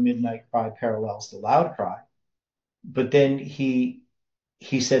about how the midnight cry parallels the loud cry, but then he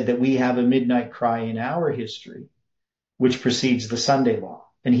said that we have a midnight cry in our history, which precedes the Sunday law.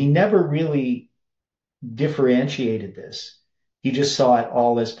 And he never really differentiated this. He just saw it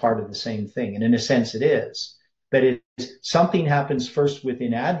all as part of the same thing. And in a sense, it is. But it is something happens first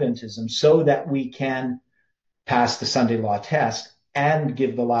within Adventism so that we can pass the Sunday law test and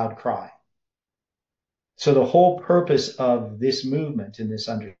give the loud cry. So the whole purpose of this movement and this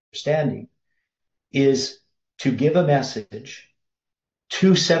understanding is to give a message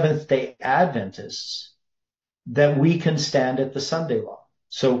to Seventh-day Adventists that we can stand at the Sunday law.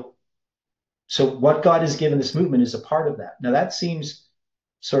 So So what God has given this movement is a part of that. Now that seems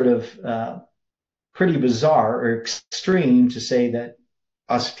sort of pretty bizarre or extreme to say that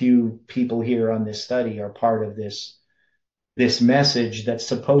us few people here on this study are part of this message that's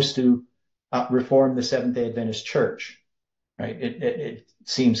supposed to reform the Seventh-day Adventist Church, right? It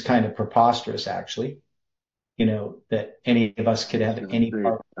seems kind of preposterous, actually, that any of us could have any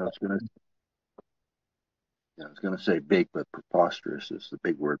part. I was going to say big, but preposterous is the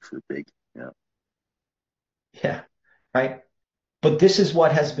big word for big. Yeah. Yeah, right. But this is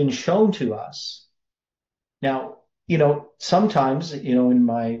what has been shown to us. Now, sometimes, in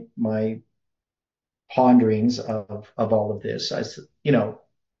my ponderings of all of this,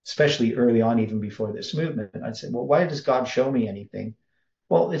 especially early on, even before this movement, I'd say, well, why does God show me anything?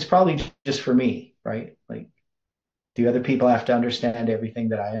 Well, it's probably just for me, right? Like, do other people have to understand everything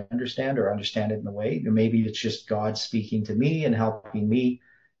that I understand or understand it in the way? Or maybe it's just God speaking to me and helping me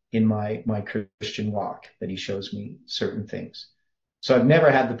in my Christian walk, that he shows me certain things. So I've never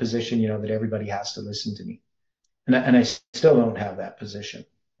had the position, that everybody has to listen to me. And I still don't have that position,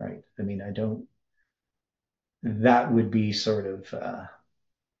 right? I mean, I don't, that would be sort of,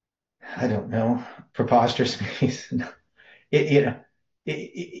 I don't know, preposterous.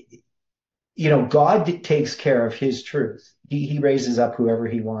 God takes care of his truth. He raises up whoever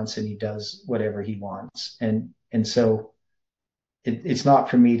he wants and he does whatever he wants. And so it's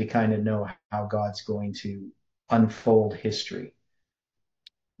not for me to kind of know how God's going to unfold history.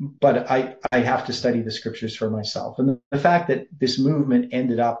 But I have to study the scriptures for myself. And the fact that this movement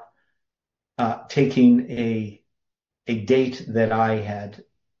ended up taking a date that I had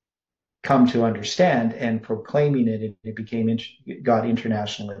come to understand and proclaiming it got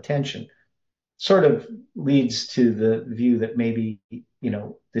international attention, sort of leads to the view that maybe,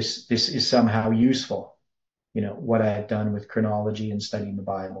 this is somehow useful, what I had done with chronology and studying the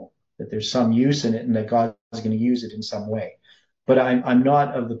Bible, that there's some use in it and that God is going to use it in some way. But I'm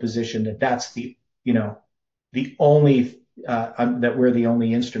not of the position that that's the only, that we're the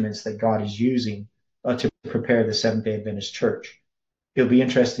only instruments that God is using to prepare the Seventh-day Adventist Church. It'll be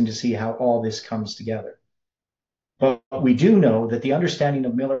interesting to see how all this comes together. But we do know that the understanding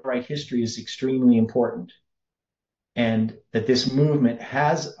of Millerite history is extremely important, and that this movement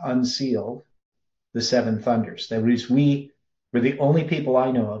has unsealed the seven thunders. That is, we're the only people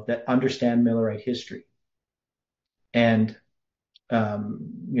I know of that understand Millerite history. And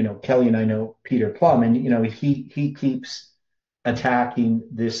Kelly and I know Peter Plum, and he keeps attacking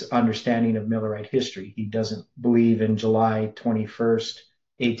this understanding of Millerite history. He doesn't believe in July 21st,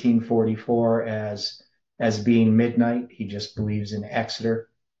 1844 as being midnight. He just believes in Exeter,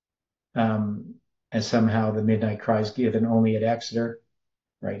 as somehow the midnight cry is given only at Exeter,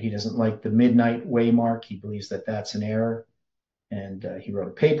 right? He doesn't like the midnight waymark. He believes that that's an error. And he wrote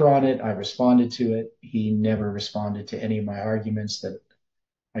a paper on it. I responded to it. He never responded to any of my arguments that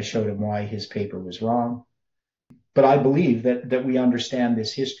I showed him why his paper was wrong. But I believe that we understand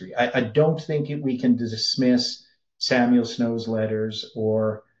this history. I don't think we can dismiss Samuel Snow's letters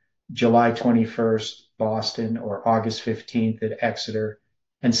or July 21st, Boston, or August 15th at Exeter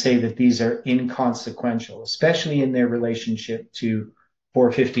and say that these are inconsequential, especially in their relationship to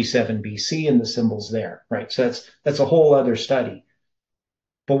 457 BC and the symbols there, right? So that's a whole other study.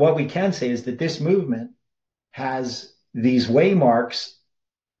 But what we can say is that this movement has these waymarks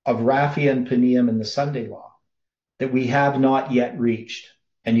of Raphia and Paneum and the Sunday Law that we have not yet reached.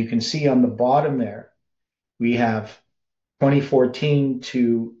 And you can see on the bottom there, we have 2014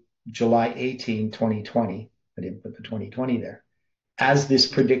 to July 18, 2020. I didn't put the 2020 there, as this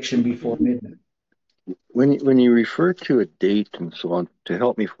prediction before midnight. When you refer to a date and so on, to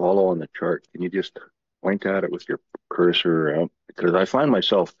help me follow on the chart, can you just point at it with your cursor around? Because I find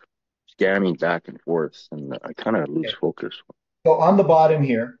myself scanning back and forth and I kind of lose focus. So on the bottom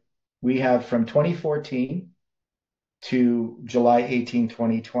here, we have from 2014 to July 18,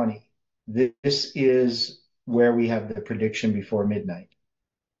 2020. This is where we have the prediction before midnight.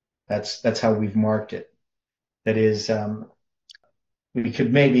 That's how we've marked it. That is, we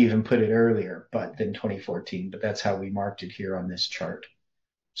could maybe even put it earlier, but than 2014, but that's how we marked it here on this chart.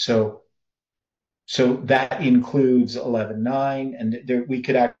 So that includes 11:9, and we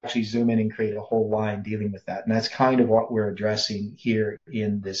could actually zoom in and create a whole line dealing with that. And that's kind of what we're addressing here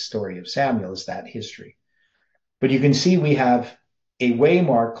in this story of Samuel, is that history. But you can see we have a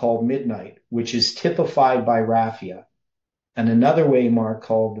waymark called midnight, which is typified by Raphia, and another waymark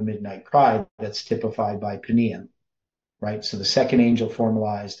called the midnight cry that's typified by Paneum, right? So the second angel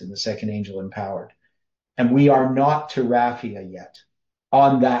formalized and the second angel empowered. And we are not to Raphia yet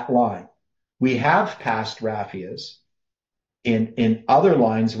on that line. We have passed Raphias in other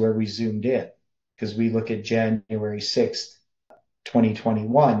lines where we zoomed in. because we look at January 6th,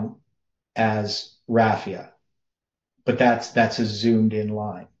 2021 as raphia, but that's a zoomed in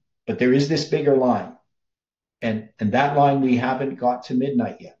line. But there is this bigger line, and that line we haven't got to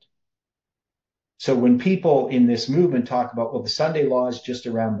midnight yet. So when people in this movement talk about, well, the Sunday law is just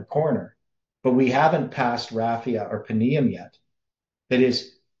around the corner, but we haven't passed raphia or paneum yet. That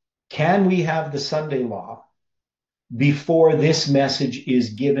is, can we have the Sunday law before this message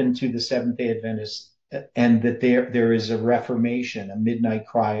is given to the Seventh-day Adventists, and that there is a reformation, a midnight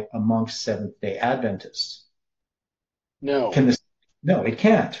cry amongst Seventh-day Adventists? No. No, it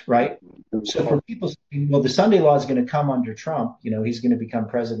can't, right? So for people saying, well, the Sunday law is going to come under Trump, he's going to become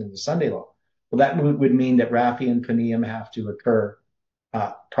president of the Sunday law. Well, that would mean that raphia and paneum have to occur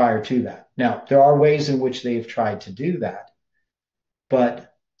prior to that. Now, there are ways in which they've tried to do that,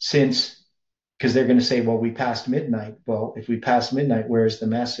 but because they're going to say, well, we passed midnight. Well, if we passed midnight, where's the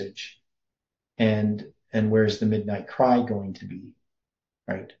message? And where's the midnight cry going to be,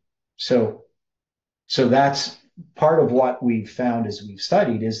 right? So that's part of what we've found as we've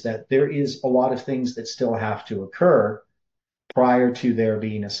studied, is that there is a lot of things that still have to occur prior to there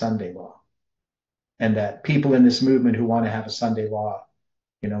being a Sunday law. And that people in this movement who want to have a Sunday law,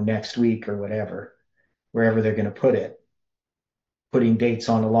 next week or whatever, wherever they're going to put it, putting dates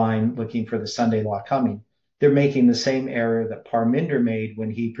on a line, looking for the Sunday law coming, they're making the same error that Parminder made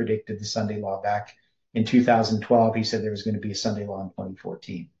when he predicted the Sunday law back in 2012. He said there was going to be a Sunday law in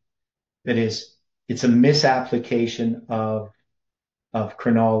 2014. That is, it's a misapplication of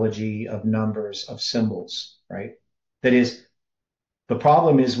chronology, of numbers, of symbols, right? That is, the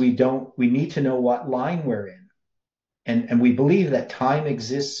problem is we need to know what line we're in. And we believe that time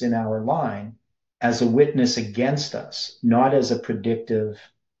exists in our line as a witness against us, not as a predictive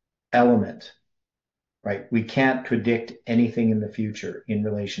element, right? We can't predict anything in the future in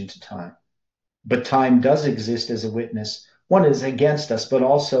relation to time. But time does exist as a witness. One is against us, but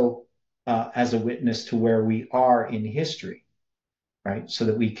also as a witness to where we are in history, right? So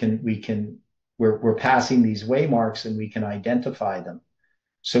that we're passing these waymarks and we can identify them.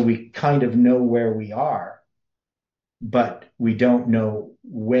 So we kind of know where we are, but we don't know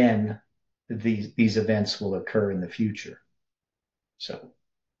when these events will occur in the future. So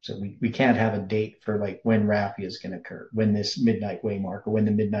we can't have a date for like when raphia is going to occur, when this midnight waymark or when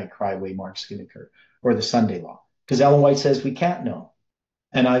the midnight cry waymark is going to occur, or the Sunday law, because Ellen White says we can't know.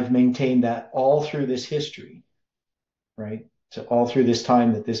 And I've maintained that all through this history, right? So all through this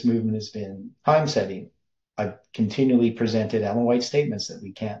time that this movement has been time setting, I've continually presented Ellen White statements that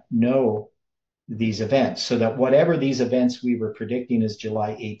we can't know these events, so that whatever these events we were predicting as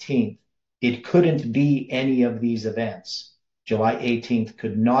July 18th, it couldn't be any of these events. July 18th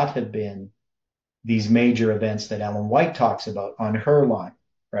could not have been these major events that Ellen White talks about on her line,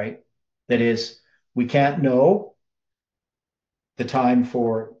 right? That is, we can't know the time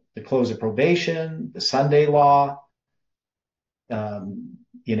for the close of probation, the Sunday law, the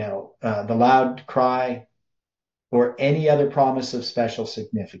loud cry, or any other promise of special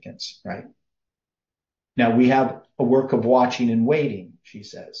significance, right? Now, we have a work of watching and waiting, she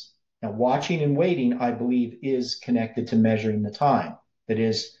says. Now, watching and waiting, I believe, is connected to measuring the time. That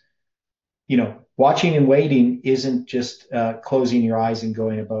is, watching and waiting isn't just closing your eyes and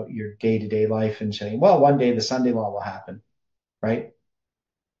going about your day-to-day life and saying, well, one day the Sunday law will happen, right?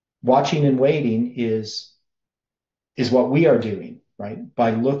 Watching and waiting is what we are doing, right?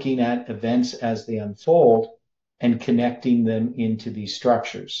 By looking at events as they unfold and connecting them into these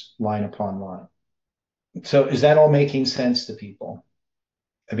structures, line upon line. So is that all making sense to people?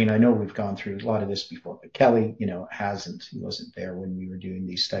 I mean, I know we've gone through a lot of this before, but Kelly, hasn't. He wasn't there when we were doing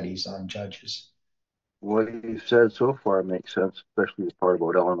these studies on judges. What you said so far makes sense, especially the part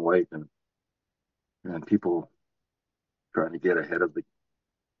about Ellen White and people trying to get ahead of things.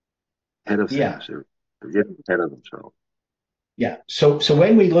 Yeah. They're getting ahead of themselves. Yeah. So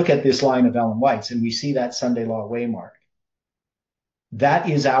when we look at this line of Ellen White's and we see that Sunday law waymark, that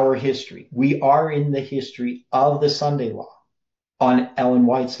is our history. We are in the history of the Sunday law on Ellen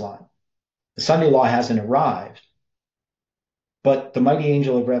White's line. The Sunday law hasn't arrived, but the mighty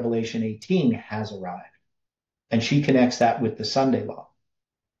angel of Revelation 18 has arrived, and she connects that with the Sunday law.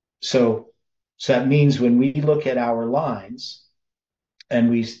 So that means when we look at our lines and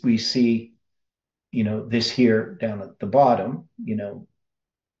we see, this here down at the bottom,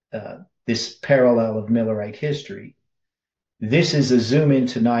 this parallel of Millerite history, this is a zoom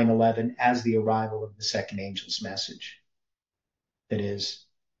into 9/11 as the arrival of the second angel's message. That is,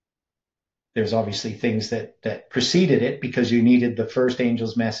 there's obviously things that preceded it because you needed the first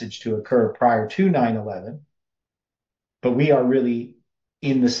angel's message to occur prior to 9/11. But we are really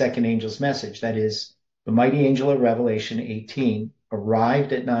in the second angel's message. That is, the mighty angel of Revelation 18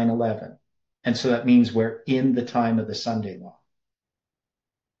 arrived at 9/11. And so that means we're in the time of the Sunday law.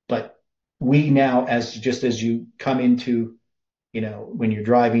 But we now, just as you come into, when you're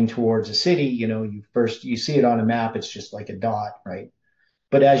driving towards a city, you see it on a map, it's just like a dot, right?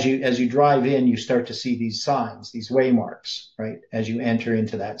 But as you drive in, you start to see these signs, these waymarks, right? As you enter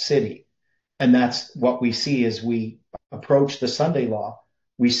into that city. And that's what we see as we approach the Sunday law.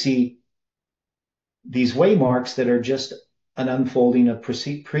 We see these waymarks that are just an unfolding of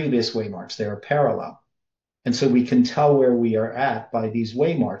previous waymarks. They're parallel. And so we can tell where we are at by these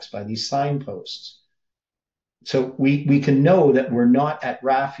waymarks, by these signposts. So we can know that we're not at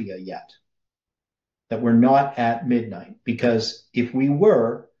Raphia yet, that we're not at midnight, because if we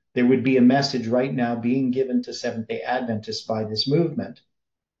were, there would be a message right now being given to Seventh-day Adventists by this movement,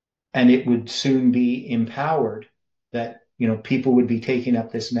 and it would soon be empowered that, people would be taking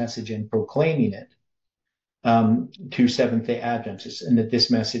up this message and proclaiming it to Seventh-day Adventists, and that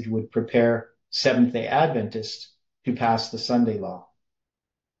this message would prepare Seventh-day Adventists to pass the Sunday law.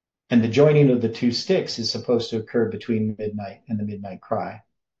 And the joining of the two sticks is supposed to occur between midnight and the midnight cry.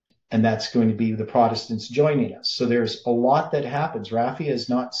 And that's going to be the Protestants joining us. So there's a lot that happens. Raphia is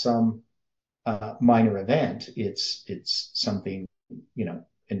not some minor event. It's something,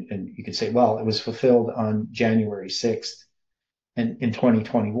 and you could say, well, it was fulfilled on January 6th and in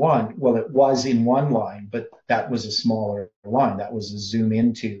 2021. Well, it was in one line, but that was a smaller line. That was a zoom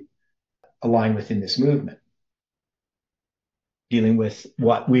into a line within this movement, dealing with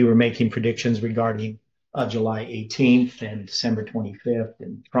what we were making predictions regarding July 18th and December 25th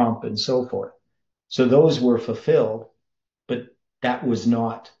and Trump and so forth. So those were fulfilled, but that was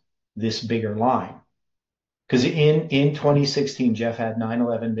not this bigger line. Because in 2016, Jeff had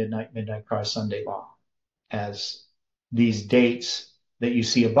 9/11, midnight cry, Sunday law as these dates that you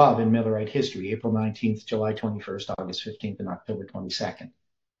see above in Millerite history: April 19th, July 21st, August 15th, and October 22nd.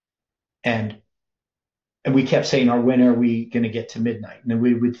 And we kept saying, when are we going to get to midnight? And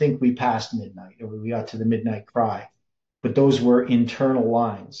we would think we passed midnight, or we got to the midnight cry. But those were internal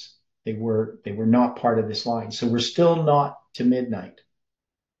lines. They were not part of this line. So we're still not to midnight,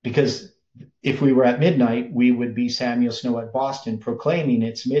 because if we were at midnight, we would be Samuel Snow at Boston proclaiming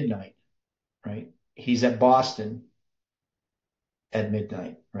it's midnight, right? He's at Boston at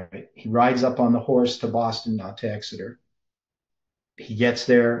midnight, right? He rides up on the horse to Boston, not to Exeter. He gets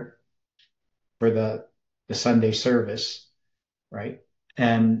there for the Sunday service, right?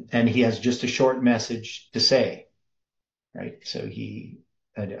 And he has just a short message to say, right? So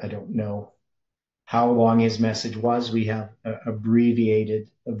I don't know how long his message was. We have an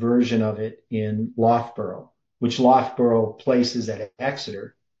abbreviated version of it in Loughborough, which Loughborough places at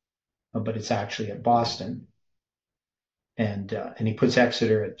Exeter, but it's actually at Boston. And he puts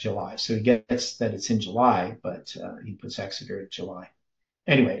Exeter at July. So he gets that it's in July, but he puts Exeter at July.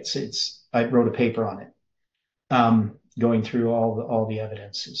 Anyway, I wrote a paper on it, going through all the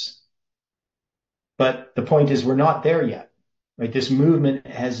evidences. But the point is, we're not there yet, right? This movement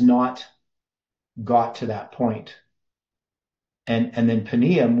has not got to that point. And then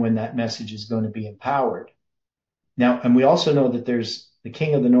Paneum, when that message is going to be empowered. Now, and we also know that there's the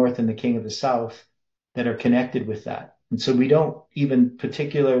King of the North and the King of the South that are connected with that. And so we don't even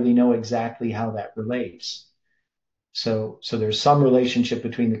particularly know exactly how that relates. So there's some relationship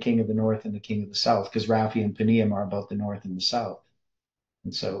between the King of the North and the King of the South, because Raphia and Paneum are about the North and the South.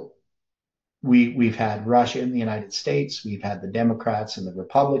 And so we've had Russia and the United States, we've had the Democrats and the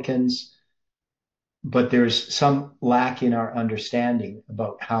Republicans, but there's some lack in our understanding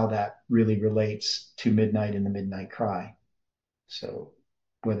about how that really relates to midnight and the midnight cry. So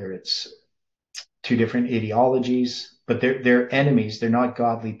whether it's two different ideologies, but they're enemies, they're not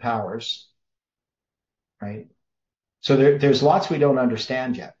godly powers, right? So there's lots we don't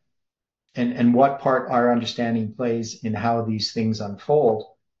understand yet. And what part our understanding plays in how these things unfold,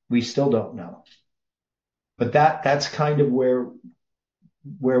 we still don't know. But that's kind of where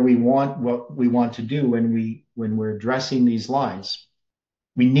we want, what we want to do when we're addressing these lines.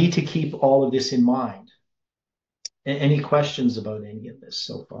 We need to keep all of this in mind. Any questions about any of this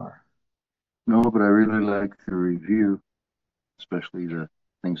so far? No, but I really like the review, especially the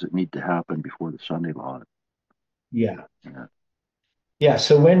things that need to happen before the Sunday law. Yeah. Yeah. Yeah.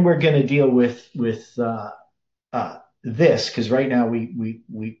 So when we're going to deal with this, because right now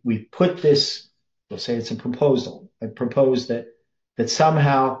we put this, we'll say it's a proposal. I propose that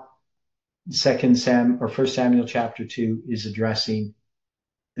somehow First Samuel chapter 2 is addressing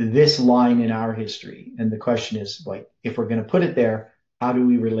this line in our history. And the question is, like, if we're going to put it there, how do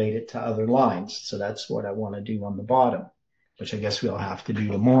we relate it to other lines? So that's what I want to do on the bottom. which I guess we'll have to do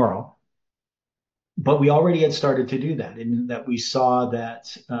tomorrow. But we already had started to do that, in that we saw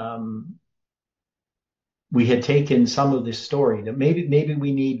that we had taken some of this story, that maybe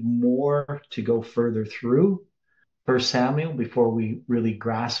we need more to go further through First Samuel before we really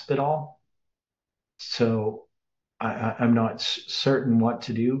grasp it all. So I'm not certain what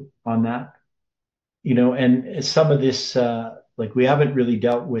to do on that. And some of this, like we haven't really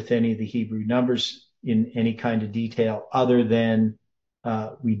dealt with any of the Hebrew numbers in any kind of detail other than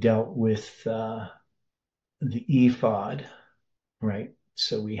we dealt with the ephod, right?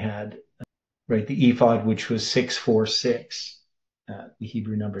 So we had, right, the ephod, which was 646, the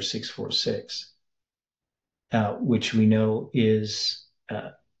Hebrew number 646, which we know is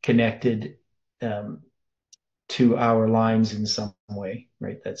connected to our lines in some way,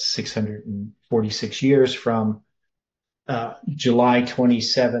 right? That's 646 years from July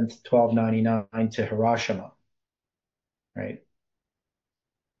 27th, 1299 to Hiroshima, right?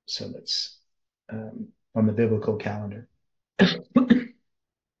 So that's on the biblical calendar,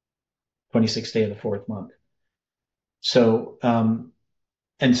 26th day of the fourth month. So,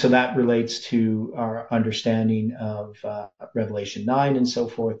 and so that relates to our understanding of Revelation 9 and so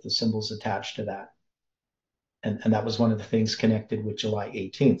forth, the symbols attached to that. And that was one of the things connected with July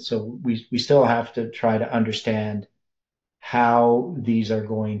 18th. So we still have to try to understand how these are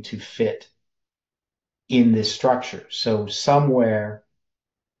going to fit in this structure. So somewhere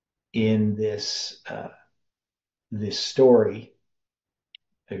in this this story,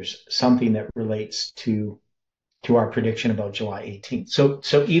 there's something that relates to our prediction about July 18th.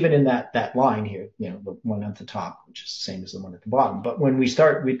 So even in that line here, the one at the top, which is the same as the one at the bottom. But when we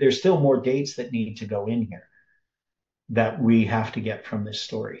start, there's still more dates that need to go in here that we have to get from this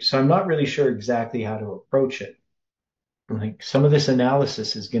story. So I'm not really sure exactly how to approach it. Like some of this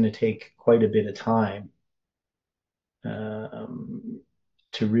analysis is going to take quite a bit of time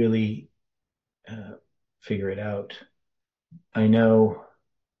to really figure it out. I know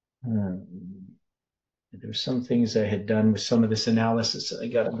there's some things I had done with some of this analysis that I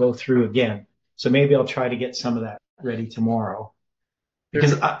got to go through again. So maybe I'll try to get some of that ready tomorrow.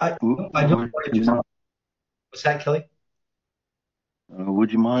 Because I don't want to just... What's that, Kelly?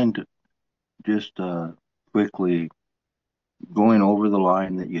 Would you mind just quickly going over the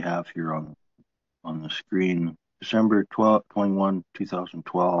line that you have here on the screen, December 21,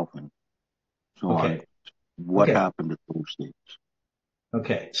 2012, and so on. What happened at those dates?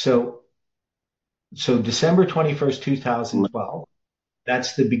 Okay, so December 21st, 2012,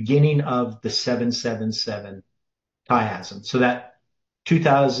 that's the beginning of the 777 chiasm. So that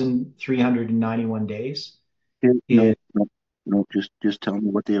 2,391 days. No, just tell me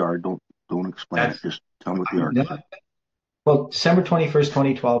what they are. Don't explain it. Just tell me what they are. No, well, December 21st,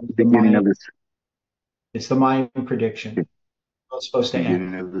 2012 is beginning of this. It's the Mayan prediction. Okay. It's supposed to end.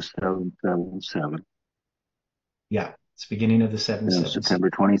 Beginning of the 777. Yeah, it's beginning of the 777. September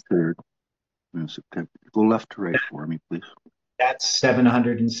 23rd. And September. Go left to right for me, please. That's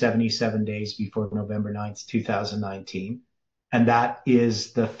 777 days before November 9th, 2019. And that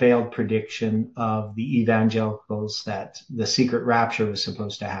is the failed prediction of the evangelicals that the secret rapture was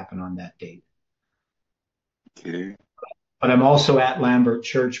supposed to happen on that date. Okay. But I'm also at Lambert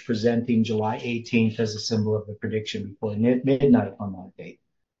Church presenting July 18th as a symbol of the prediction before midnight on that date.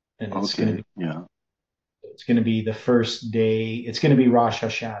 And it's going to be, it's going to be the first day. It's going to be Rosh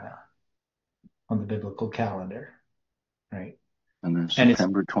Hashanah on the biblical calendar, right? And then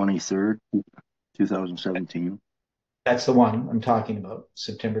September 23rd, 2017. That's the one I'm talking about,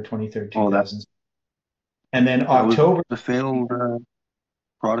 September 23rd, 2000. And then October. The failed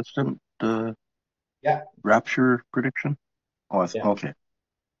Protestant rapture prediction? Oh, okay.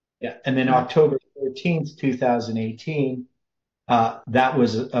 Yeah, and then October 13th, 2018, that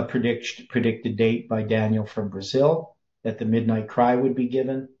was a predicted date by Daniel from Brazil that the midnight cry would be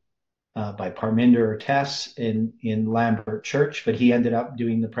given by Parminder Ortiz in Lambert Church, but he ended up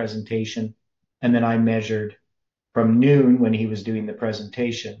doing the presentation. And then I measured from noon when he was doing the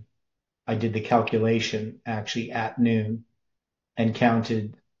presentation. I did the calculation actually at noon and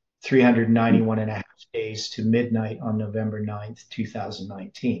counted 391 and a half days to midnight on November 9th,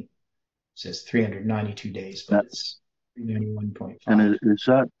 2019. It says 392 days, but it's 391.5. And is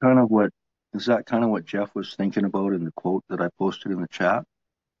that kind of what Jeff was thinking about in the quote that I posted in the chat?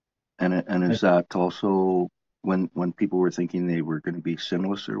 And is that also when people were thinking they were going to be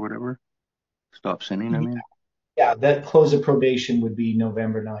sinless or whatever? Stop sinning, I mean? Yeah, that close of probation would be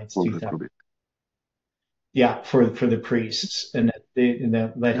November 9th, 2000. Yeah, for the priests, and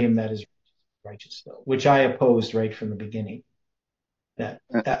that let him that is righteous still, which I opposed right from the beginning. Do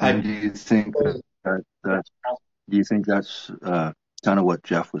you think that Do you think that's kind of what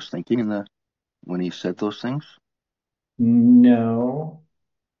Jeff was thinking when he said those things? No,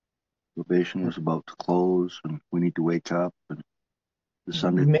 Probation was about to close, and we need to wake up, and the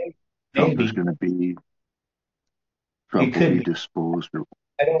Sunday Trump is maybe going to be it Trump will could be be. disposed or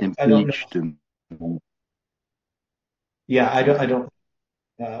I don't know. impeached, and Yeah, I okay. don't.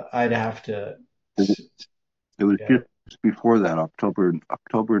 I'd have to. It was Yeah, just before that, October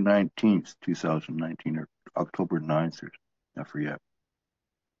 19th, 2019, or October 9th, or I forget.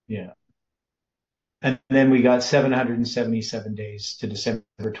 yeah. And then we got 777 days to December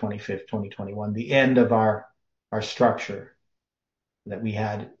 25th, 2021, the end of our structure that we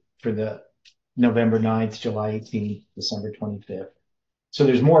had for the November 9th, July 18th, December 25th. So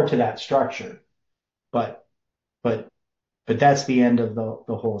there's more to that structure, but but but that's the end of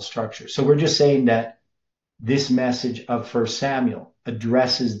the whole structure. So we're just saying that this message of First Samuel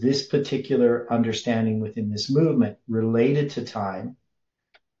addresses this particular understanding within this movement related to time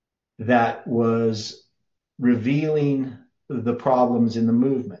that was revealing the problems in the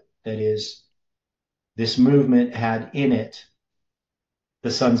movement. That is, this movement had in it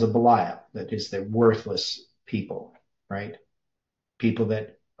the sons of Belial, that is, they're worthless people, right? People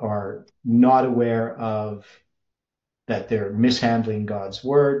that are not aware of that they're mishandling God's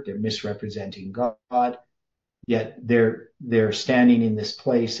word, they're misrepresenting God, yet they're standing in this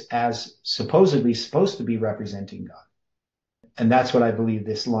place as supposedly supposed to be representing God. And that's what I believe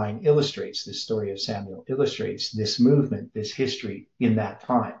this line illustrates, this story of Samuel illustrates this movement, this history in that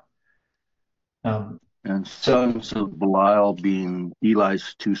time. Um, And so, sons of Belial being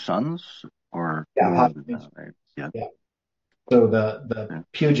Eli's two sons, or yeah, more than that, right? Yeah. yeah. So the Yeah.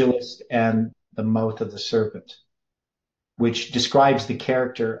 pugilist and the mouth of the serpent, which describes the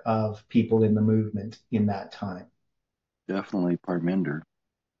character of people in the movement in that time. Definitely Parminder,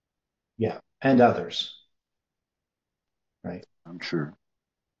 Yeah, and others, right? I'm sure.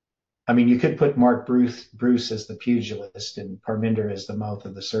 I mean, you could put Mark Bruce as the pugilist and Parminder as the mouth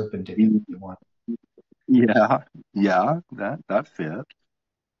of the serpent if you want. Yeah, yeah, that fits.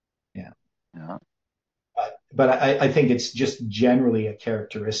 Yeah. Yeah, But I think it's just generally a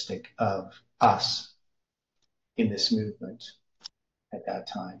characteristic of us in this movement at that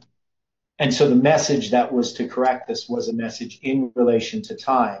time. And so the message that was to correct this was a message in relation to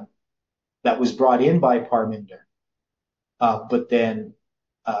time that was brought in by Parminder, but then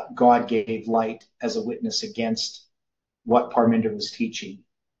God gave light as a witness against what Parminder was teaching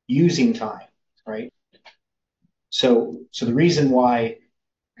using time, right? So the reason why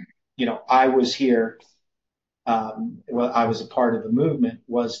I was here, well, I was a part of the movement,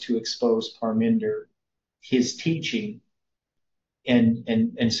 was to expose Parminder, his teaching,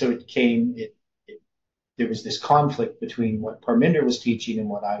 and so there was this conflict between what Parminder was teaching and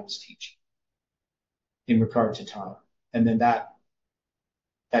what I was teaching in regard to time, and then that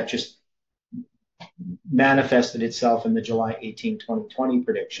just manifested itself in the July 18, 2020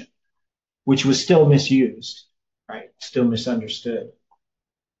 prediction, which was still misused, right? Still misunderstood.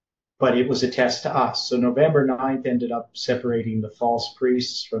 But it was a test to us. So November 9th ended up separating the false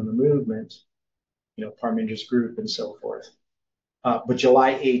priests from the movement, Parminder's group and so forth. But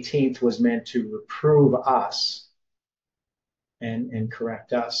July 18th was meant to reprove us and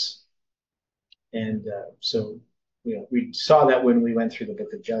correct us. And so, we saw that when we went through the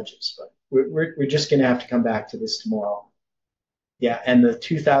book of Judges, but we're just going to have to come back to this tomorrow. Yeah, and the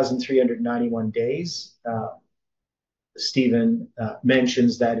 2,391 days, Stephen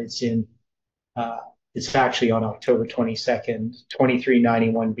mentions that it's actually on October 22nd,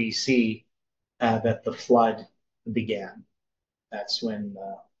 2391 BC, that the flood began. That's when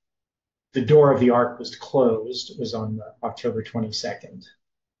the door of the ark was closed. It was on October 22nd,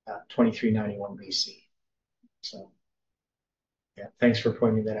 2391 BC. So, yeah, thanks for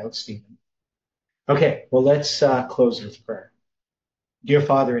pointing that out, Stephen. Okay, well, let's close with prayer. Dear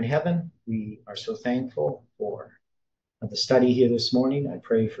Father in heaven, we are so thankful for the study here this morning. I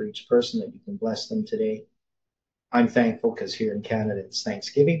pray for each person that you can bless them today. I'm thankful because here in Canada it's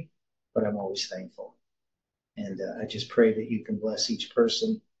Thanksgiving, but I'm always thankful. And I just pray that you can bless each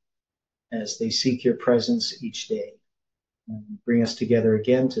person as they seek your presence each day. And bring us together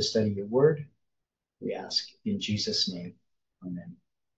again to study your word. We ask in Jesus' name. Amen.